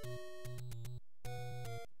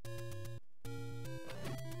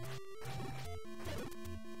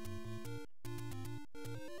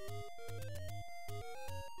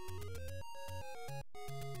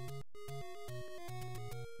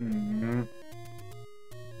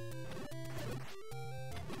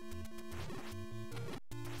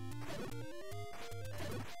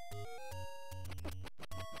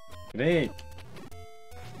 Great.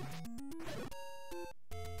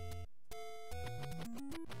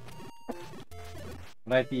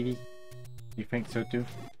 Right, TV? You think so too?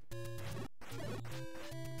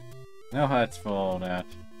 No hearts for all that.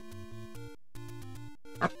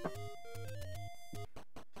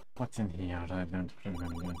 What's in here? I don't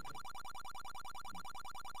remember.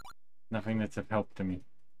 Nothing that's of help to me.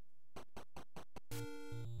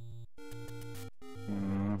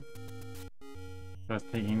 Was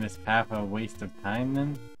taking this path a waste of time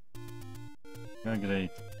then? Oh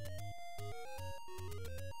great.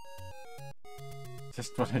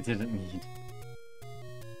 Just what I didn't need.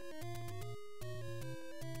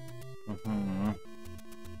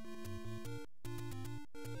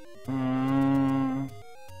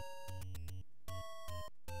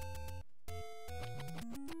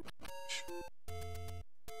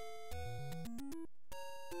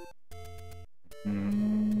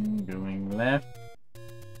 left.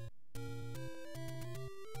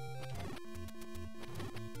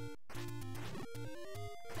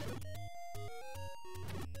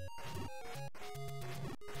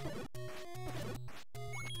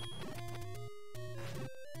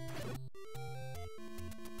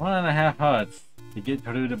 One and a half hearts to get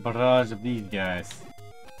through the barrage of these guys.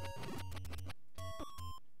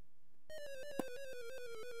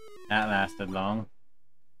 That lasted long.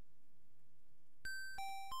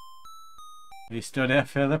 Are you still there,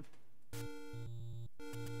 Philip?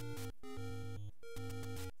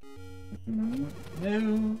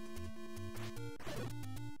 No.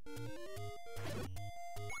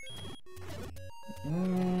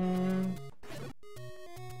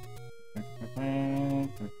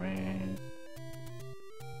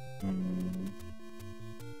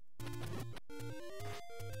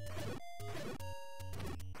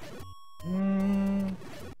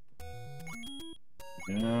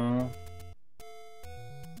 Yeah.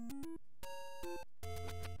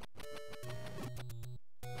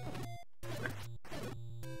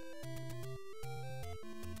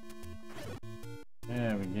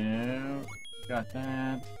 There we go. Got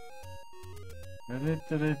that.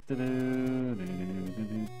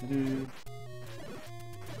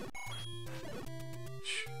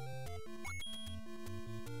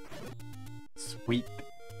 Sweet.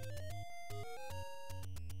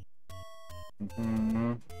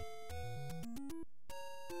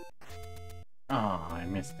 Oh, I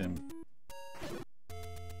missed him.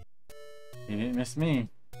 He didn't miss me.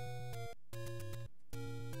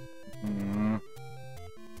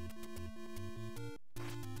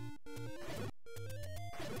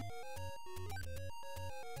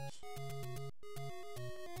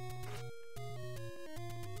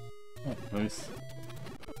 Oh, close.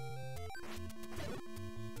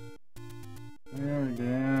 There we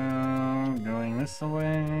go. Going this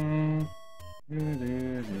way.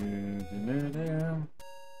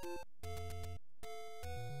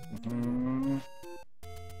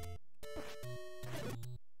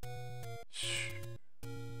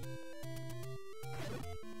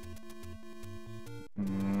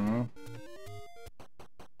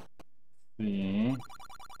 See.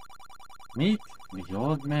 Meet the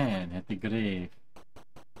old man at the grave.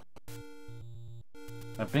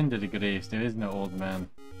 I've been to the graves, there is no old man.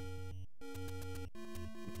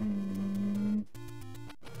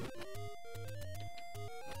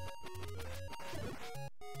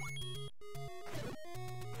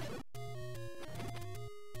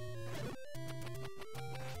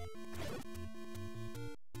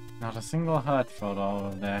 Not a single heart for all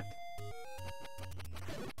of that.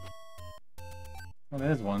 Oh,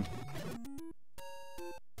 there's one.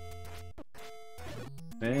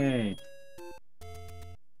 Hey.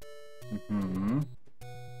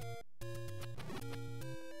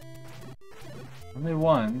 Only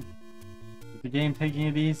one. Is the game taking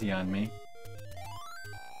it easy on me?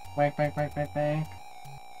 Whack, whack, whack, whack, whack.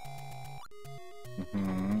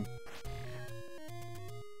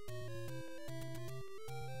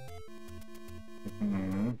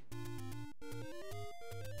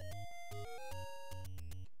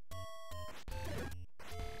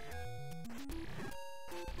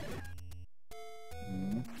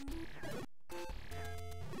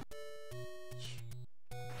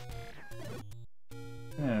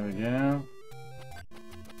 There we go.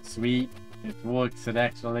 Sweet. It works. It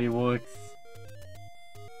actually works.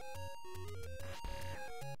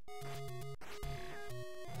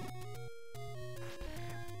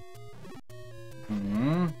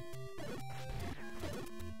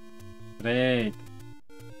 Great.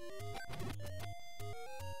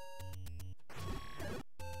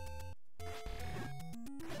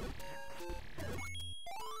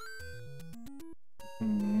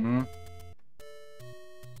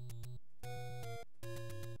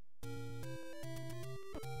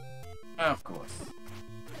 Of course.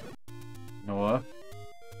 North.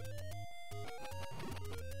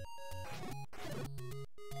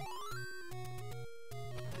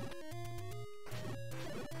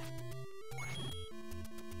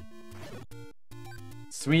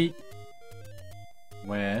 Sweet.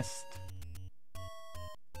 West.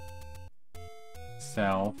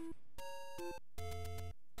 South.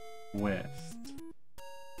 West.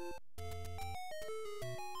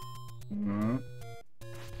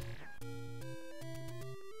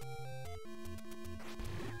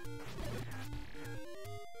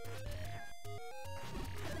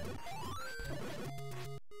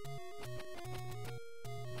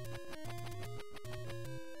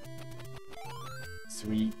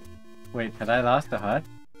 Sweet. Wait, had I lost a hut?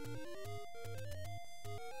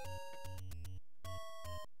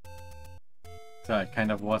 thought,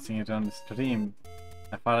 kind of watching it on the stream.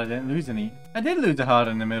 I thought I didn't lose any. I did lose a heart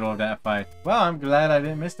in the middle of that fight. Well, I'm glad I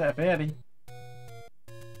didn't miss that fairy.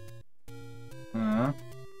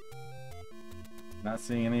 Not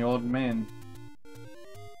seeing any old men.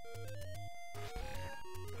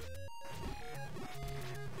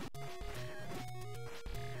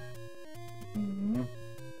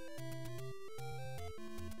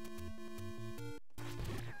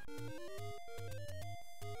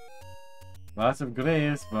 Lots of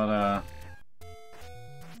graves, but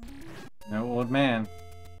no old man.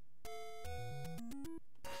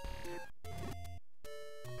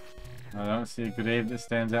 I don't see a grave that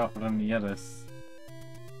stands out from the others.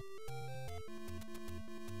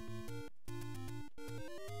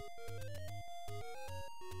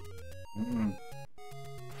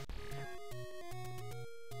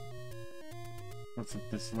 What's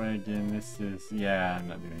it this way again? This is... yeah, I'm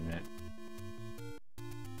not doing that.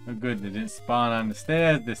 Oh good, they didn't spawn on the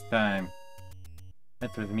stairs this time.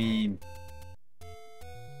 That was mean.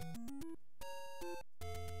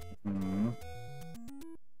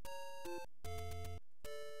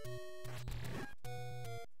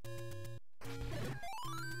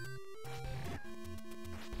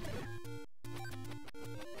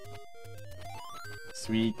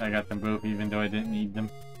 Sweet, I got them both even though I didn't need them.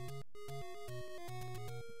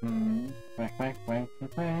 Quack, quack, quack,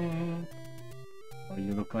 quack, quack. Oh,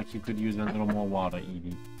 you look like you could use a little more water,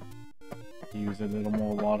 Edie. Use a little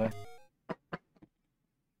more water.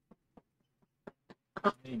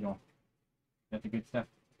 There you go. That's the good stuff.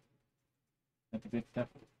 That's the good stuff.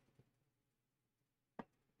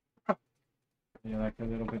 You like a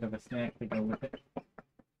little bit of a snack to go with it.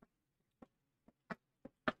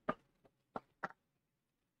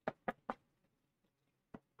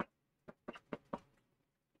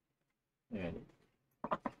 There it is.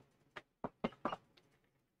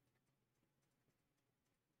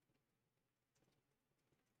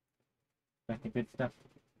 That's the good stuff.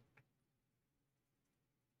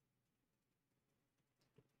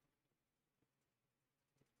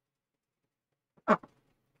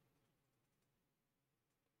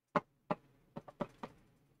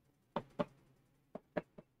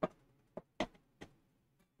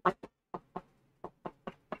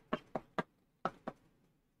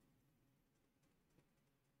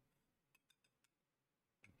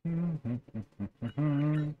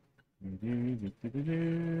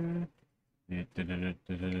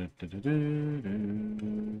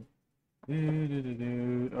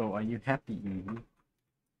 Oh, are you happy, Evie?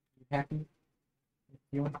 You happy?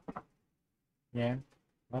 You? Yeah?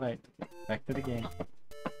 Alright, back to the game.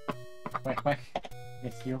 Quack, quack.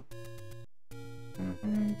 Miss you.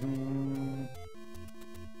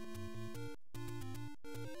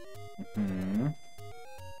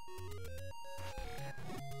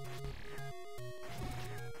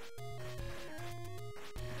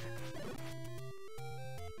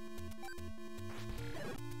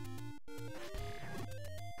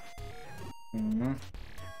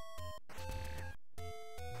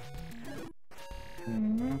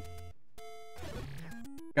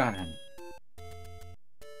 Got him.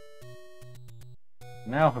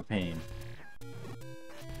 Now for pain.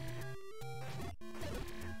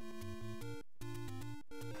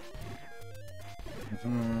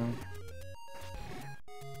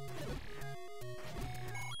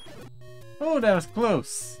 Oh, that was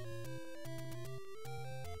close.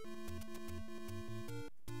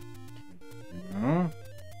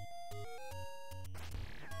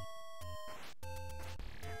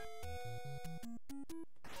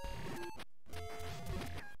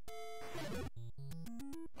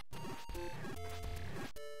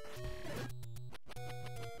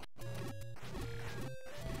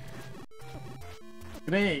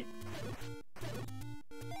 Great.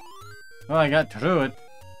 Well, I got through it.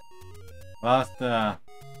 Lost my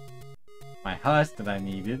husk that I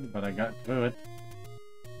needed, but I got through it.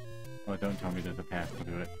 Oh, don't tell me there's a path to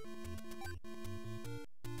do it.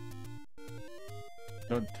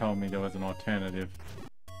 Don't tell me there was an alternative.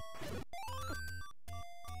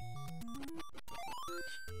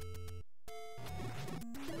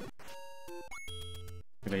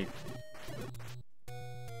 Great.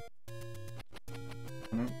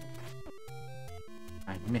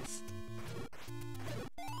 I missed.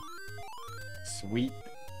 Sweet.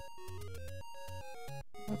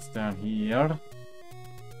 What's down here?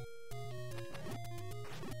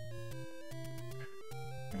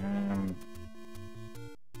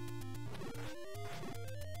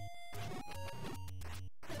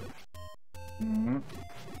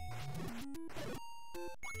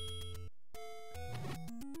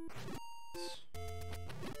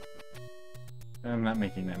 I'm not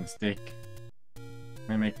making that mistake.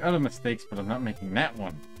 I make other mistakes, but I'm not making that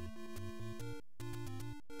one.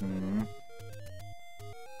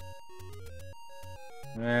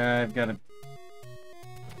 I've got to...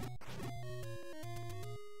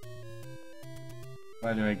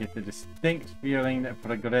 Why do I get the distinct feeling that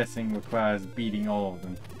progressing requires beating all of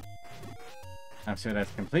them? I'm sure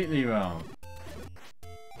that's completely wrong.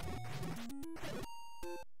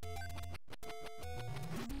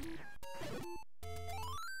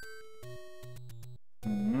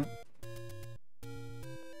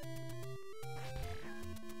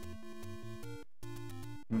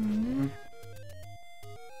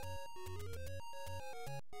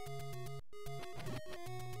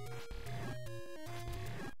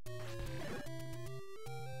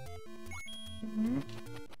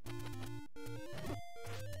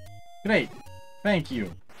 Great! Thank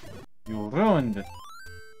you! You ruined it!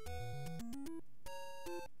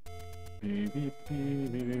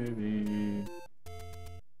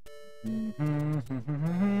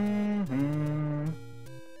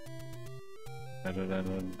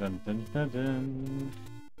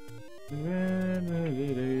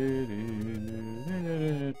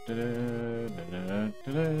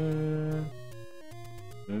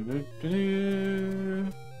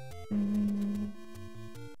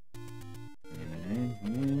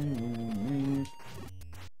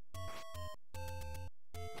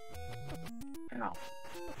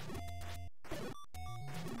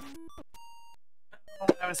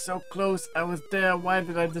 I was so close. I was there. Why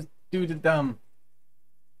did I just do the dumb?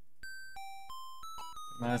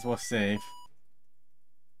 Might as well save.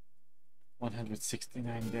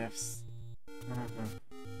 169 deaths.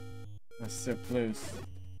 That's so close.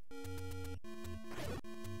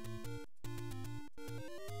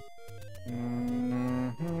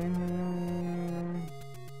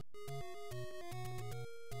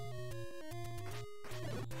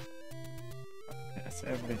 That's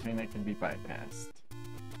everything that can be bypassed.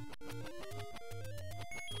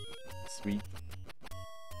 Sweet.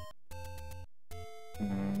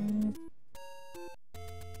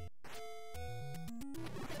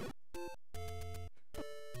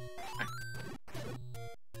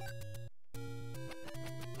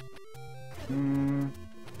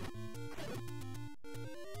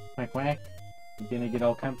 Quack quack. You gonna get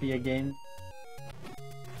all comfy again?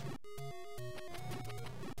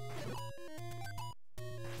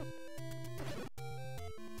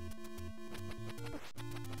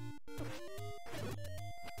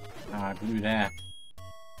 Ah, glue that.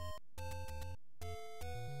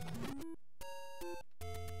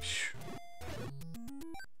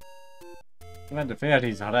 Glad the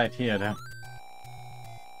fairies are right here then.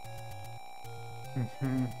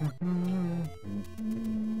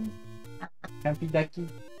 Comfy ducky.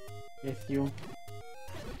 Yes, you.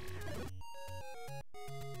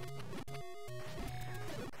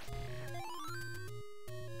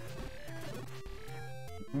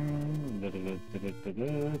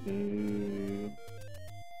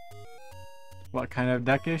 What kind of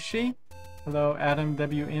duck is she? Hello, Adam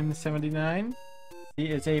WM79. She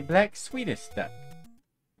is a black Swedish duck.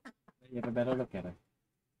 You have a better look at her.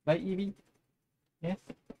 Right, Evie? Yes?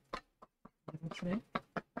 What's her name?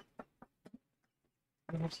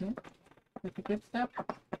 What's her name? Is it good stuff?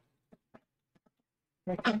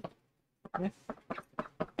 Okay. Yes?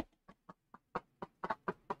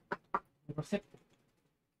 Little sip.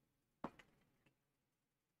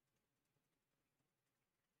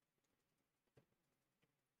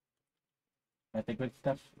 That's the good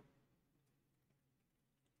stuff.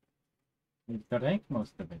 You drank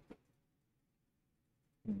most of it.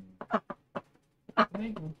 There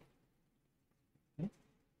you go. Okay.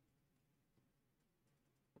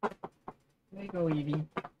 There you go, Evie.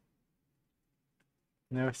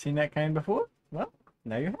 Never seen that kind before? Well,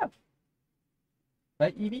 now you have.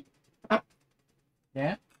 Right, Evie?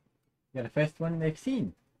 Yeah? You're the first one they've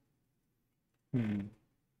seen.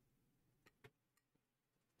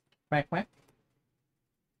 Quack, quack.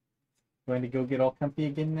 Going to go get all comfy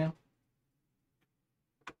again now?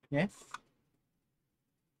 Yes?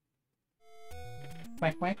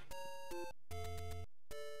 Quack, quack.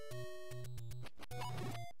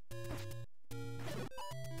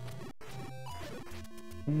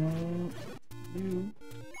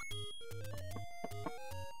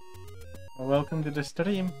 Well, welcome to the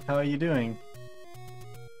stream. How are you doing?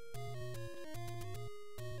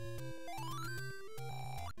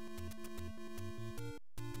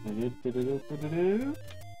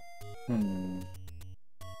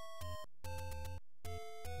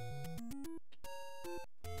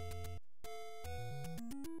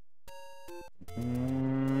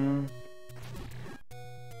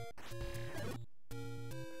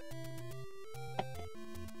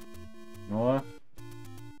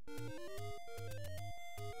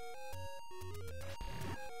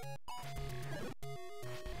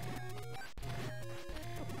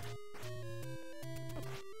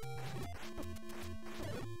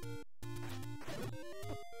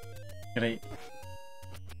 Great.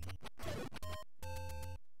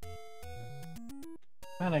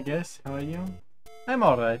 Fine, I guess. How are you? I'm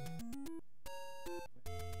alright.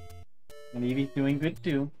 And Evie's doing good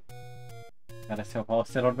too. Got herself all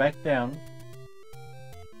settled back down.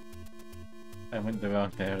 I went the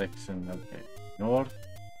wrong direction. Okay. North.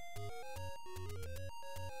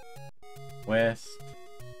 West.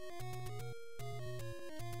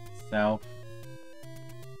 South.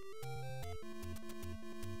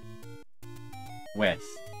 West.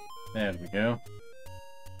 There we go.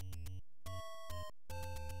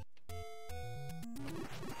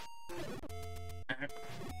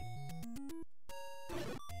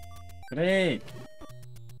 Great!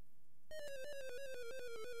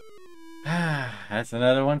 That's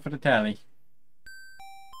another one for the tally.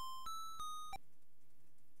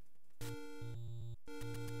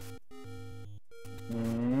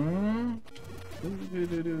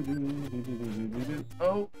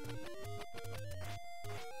 Oh!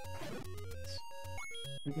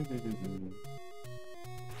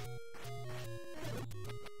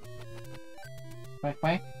 Quack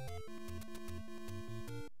quack.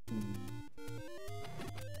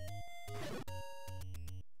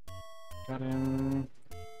 Got him.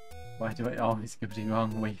 Why do I always go the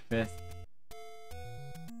wrong way first?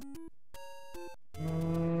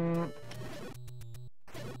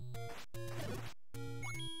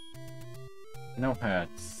 No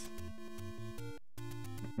hurts.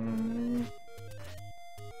 Ooh.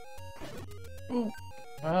 Oh,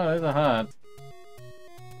 there's a heart.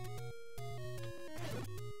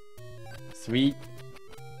 Sweet.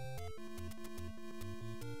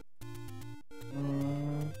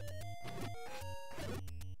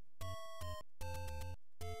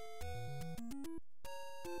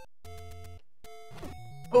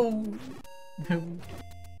 Oh no.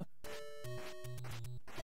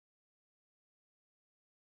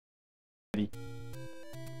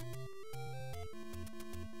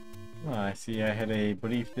 Oh, I see I had a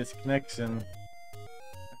brief disconnection.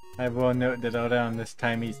 I will note that around this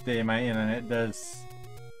time each day my internet does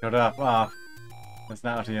drop off. There's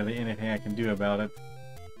not really anything I can do about it.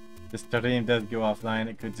 The stream does go offline.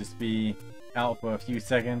 It could just be out for a few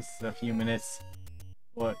seconds, a few minutes,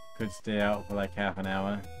 or it could stay out for like half an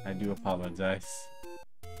hour. I do apologize.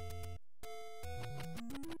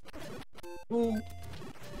 Ooh.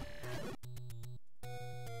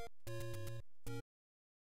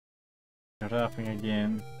 Dropping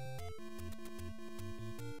again.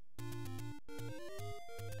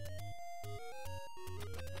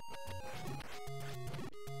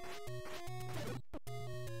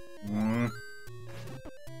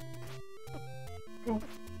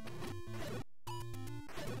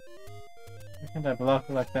 Why can't I block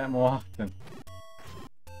like that more often?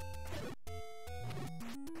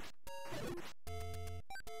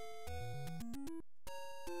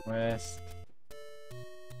 West.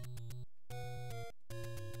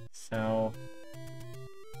 South.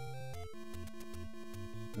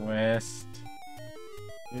 West.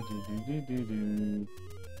 Do do do do do do.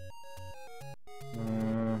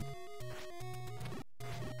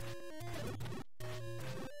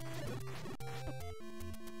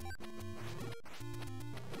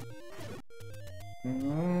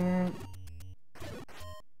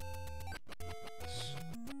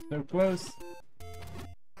 So close.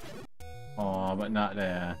 Aw, but not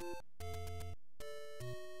there.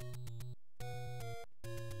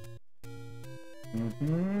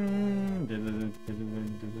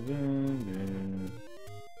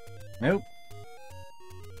 Nope.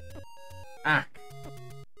 Ah.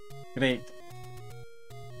 Great.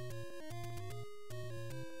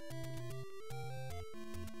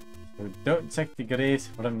 So don't check the grace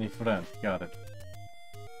from the front. Got it.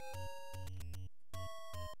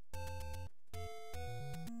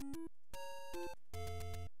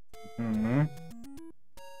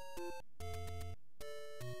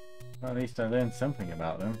 Well, at least I learned something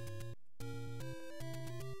about them.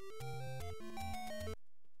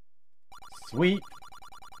 Sweet!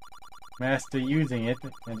 Master using it,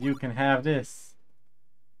 and you can have this.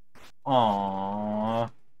 Aww.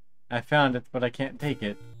 I found it, but I can't take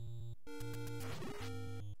it.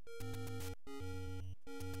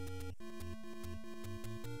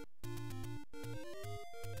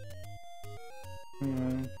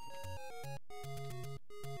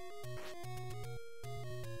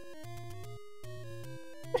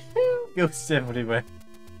 Ghosts everywhere.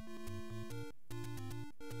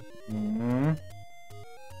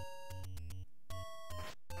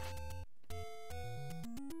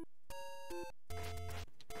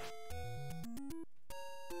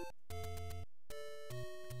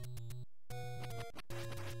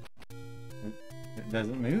 It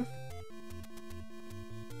doesn't move?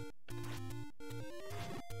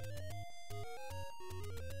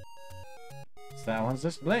 That one's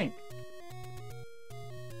just blank.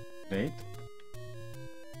 Great.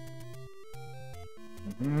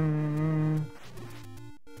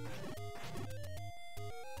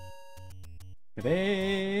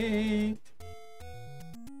 Great.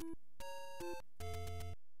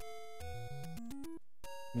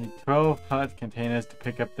 Need 12 hot containers to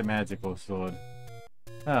pick up the magical sword.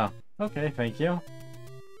 Oh, okay, thank you.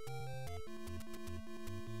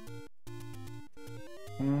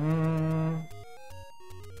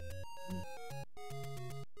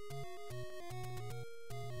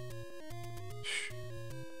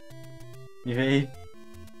 Evade.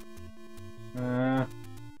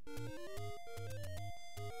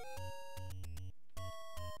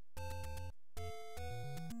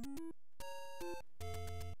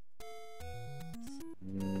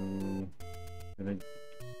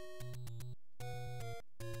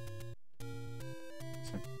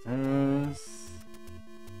 Check those.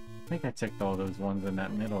 I think I checked all those ones in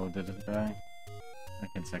that middle, didn't I? I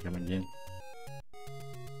can check them again.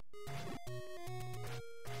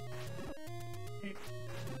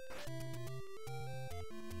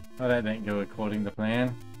 Oh, that didn't go according to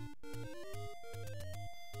plan.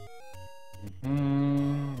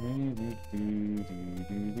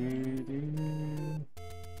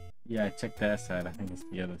 Yeah, I checked that side. I think it's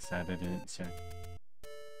the other side I didn't check.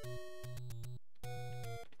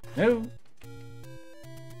 No!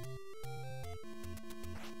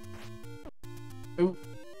 Ooh!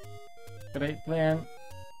 Great plan.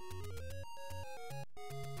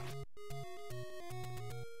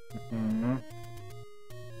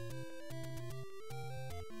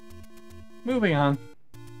 Moving on.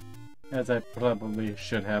 As I probably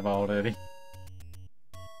should have already.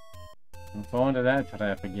 I'm falling into that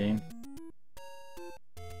trap again.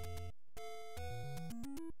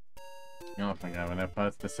 I don't think I have enough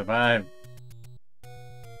parts to survive.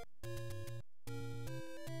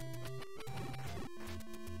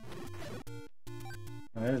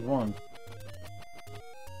 There's one.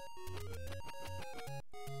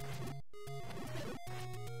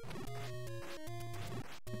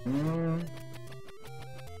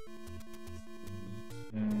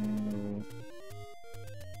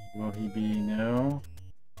 Will he be no?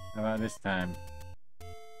 How about this time?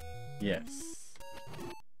 Yes.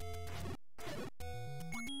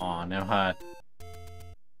 Aw, no hot.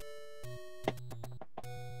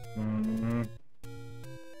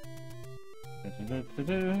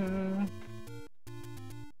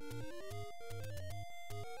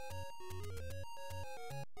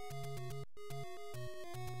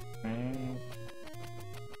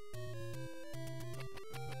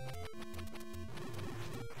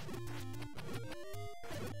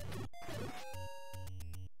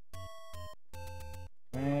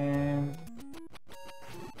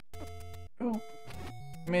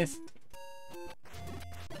 Missed.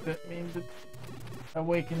 That means to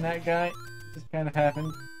awaken that guy. Just kind of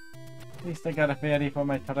happened. At least I got a fairy for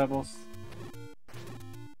my troubles.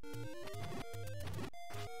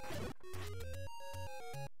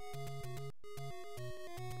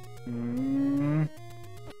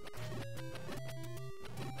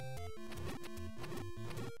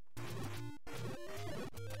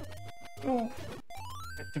 Oh,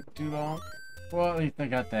 it took too long. Well, at least I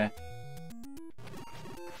got that.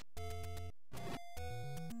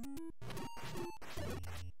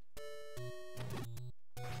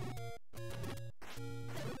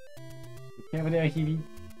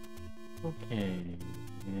 Okay,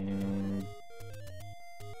 and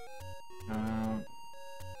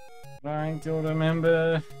trying to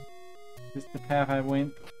remember just the path I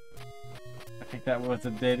went. I think that was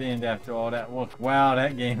a dead end after all that work. Wow,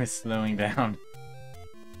 that game is slowing down.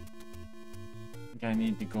 I think I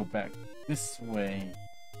need to go back this way.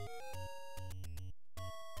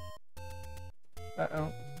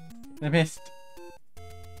 Uh-oh, I missed.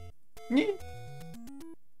 Yeah.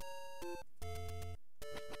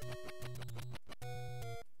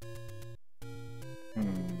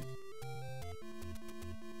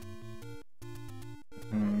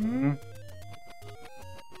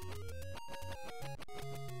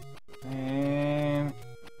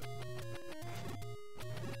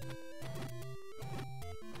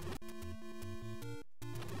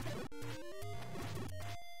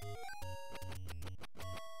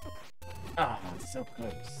 Ah, oh, so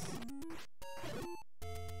close.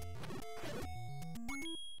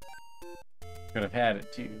 Could have had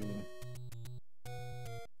it too.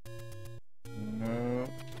 No.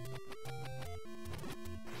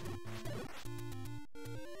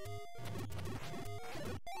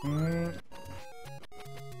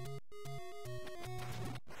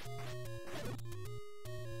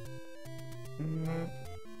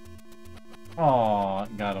 Oh,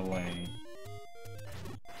 it got away.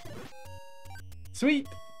 Sweet!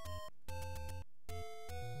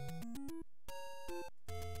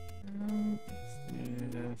 Let's do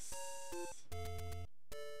this.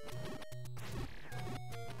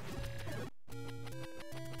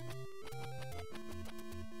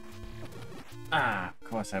 Ah, of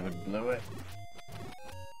course I would blow it.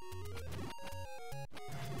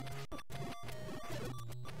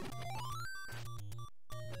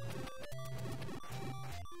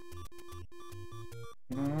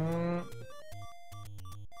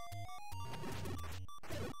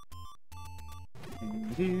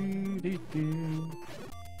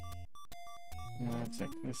 Let's check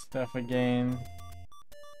this stuff again.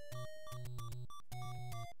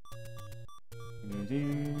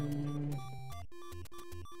 Anything?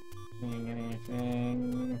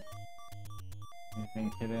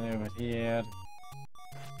 Anything hidden over here?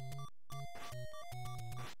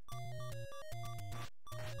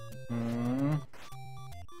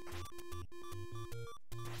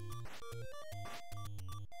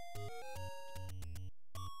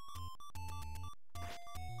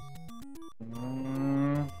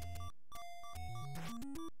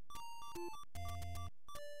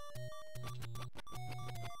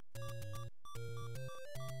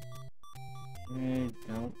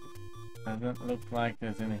 Doesn't look like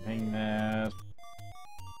there's anything there.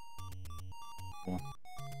 Oh.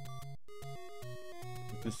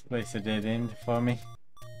 Is this place a dead end for me?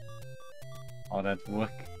 Oh, that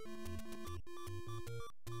work.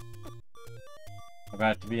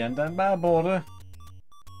 About to be undone by a border.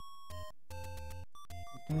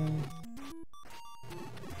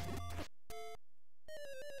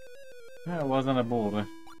 That wasn't a border.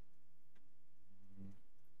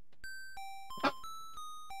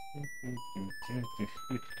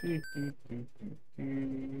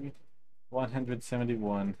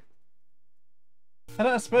 171. I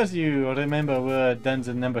don't suppose you remember where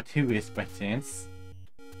dungeon number 2 is by chance.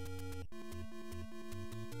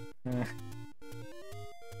 There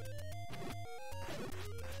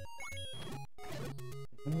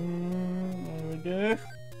we go.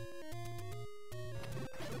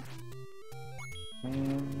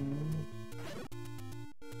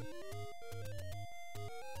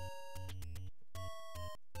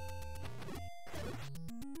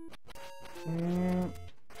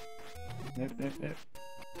 Yep.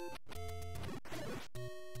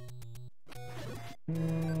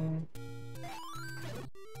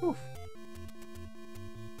 Oof.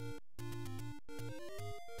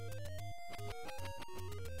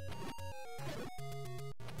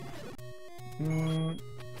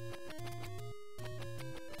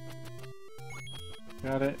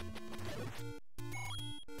 Got it.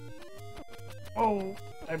 Oh,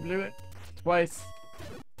 I blew it twice.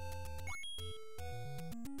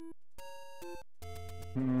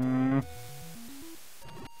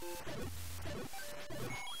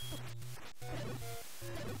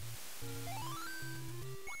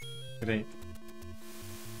 Great.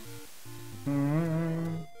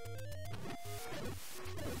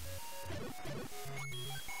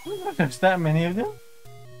 There's that many of them?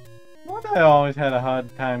 Why do I always had a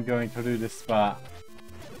hard time going through this spot?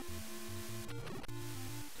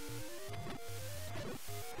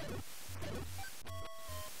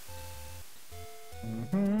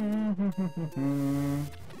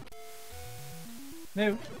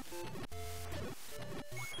 No.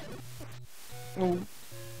 Oh.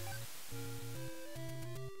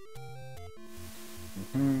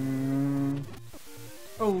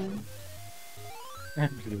 Oh. I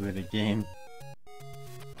blew it again.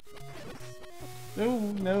 Oh,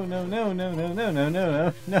 no.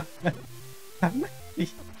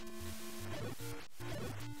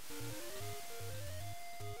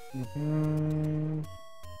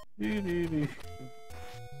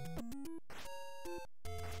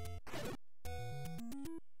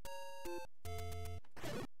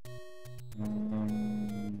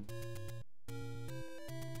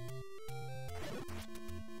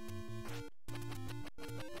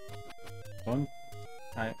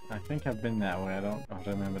 I think I've been that way. I don't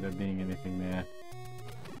remember there being anything there.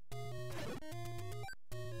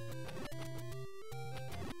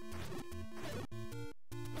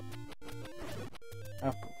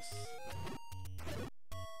 Of course.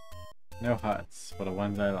 No hearts for the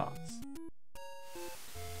ones I lost.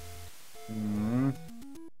 Ooh.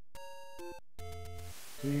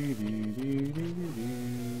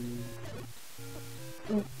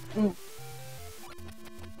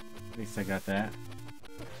 At least I got that.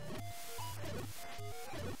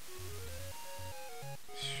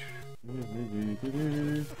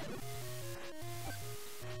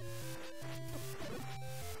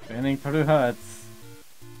 Spinning through huts.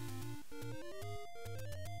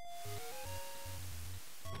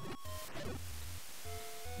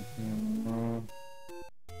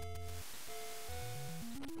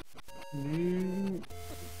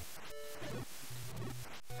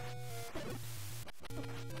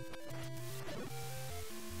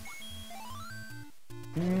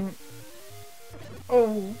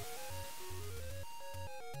 Oh.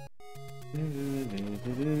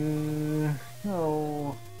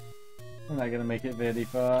 No. I'm not gonna make it very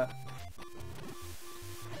far.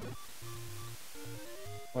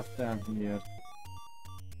 What's down here?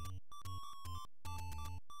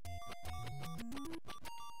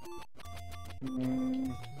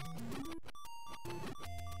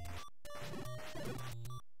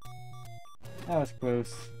 That was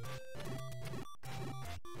close.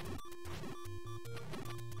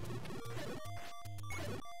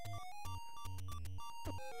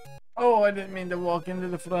 Oh, I didn't mean to walk into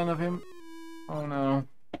the front of him. Oh no.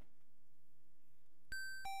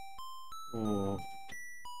 Oh.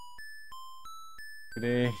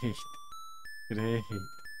 Great. Great.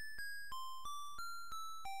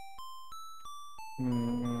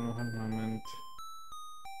 One moment.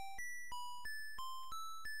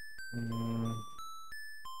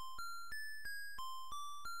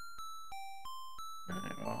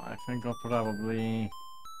 Alright, well, I think I'll probably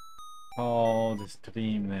call the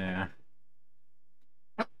stream there.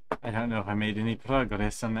 I don't know if I made any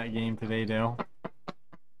progress on that game today, though.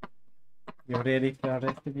 You ready for the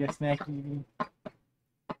rest of your snack eating?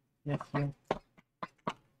 Yes, you.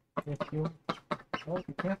 Yes, you. Oh,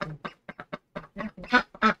 be careful. Be careful.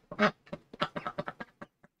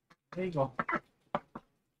 There you go.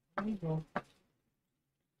 There you go.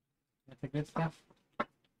 That's the good stuff.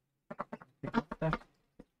 That's the good stuff.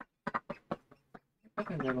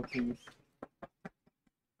 Look at a little piece.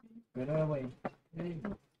 Put it away. There you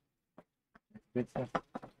go. That's good stuff.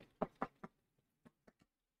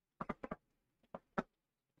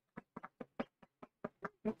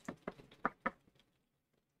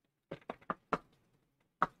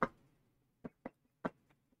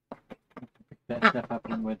 That stuff up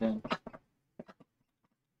when we're done.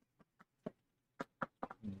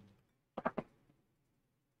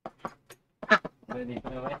 Ready for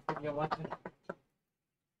the rest of your water?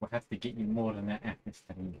 We'll have to get you more than that after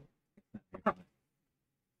stream.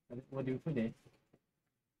 What do we do for this?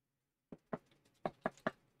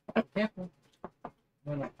 Careful.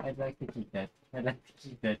 No, I'd like to keep that. I'd like to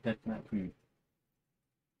keep that. That's not food.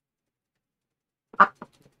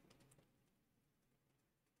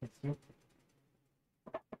 It's you.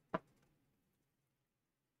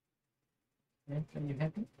 Yes, are you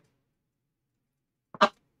happy?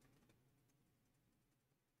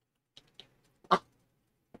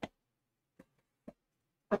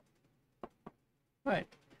 Right.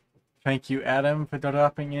 Thank you, Adam, for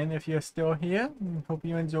dropping in if you're still here. Hope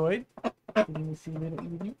you enjoyed. Can you see little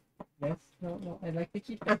Evie? Yes? No, I'd like to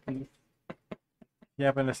keep that, please. You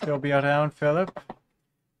happen to still be around, Philip?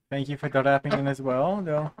 Thank you for dropping in as well,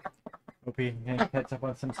 though. Hope you can catch up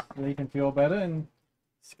on some sleep and feel better. And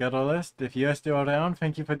Scuttlist, if you're still around,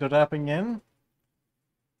 thank you for dropping in.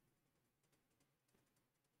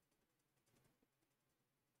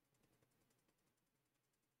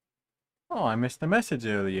 Oh, I missed a message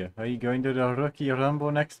earlier. Are you going to the Rookie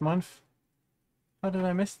Rumble next month? How did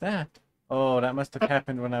I miss that? Oh, that must have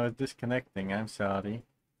happened when I was disconnecting. I'm sorry.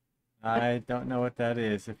 I don't know what that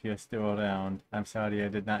is if you're still around. I'm sorry I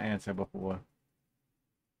did not answer before.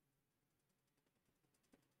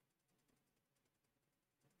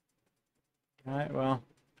 Alright, well,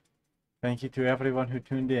 thank you to everyone who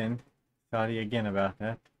tuned in. Sorry again about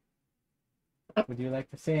that. Would you like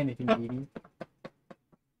to say anything, Edie?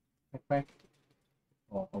 Quick.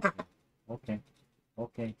 Oh, okay. Okay.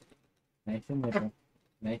 Okay. Nice and nibble.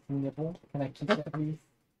 Nice and nibble. Can I keep that, please?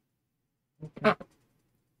 Okay.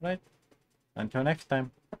 Right. Until next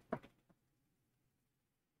time.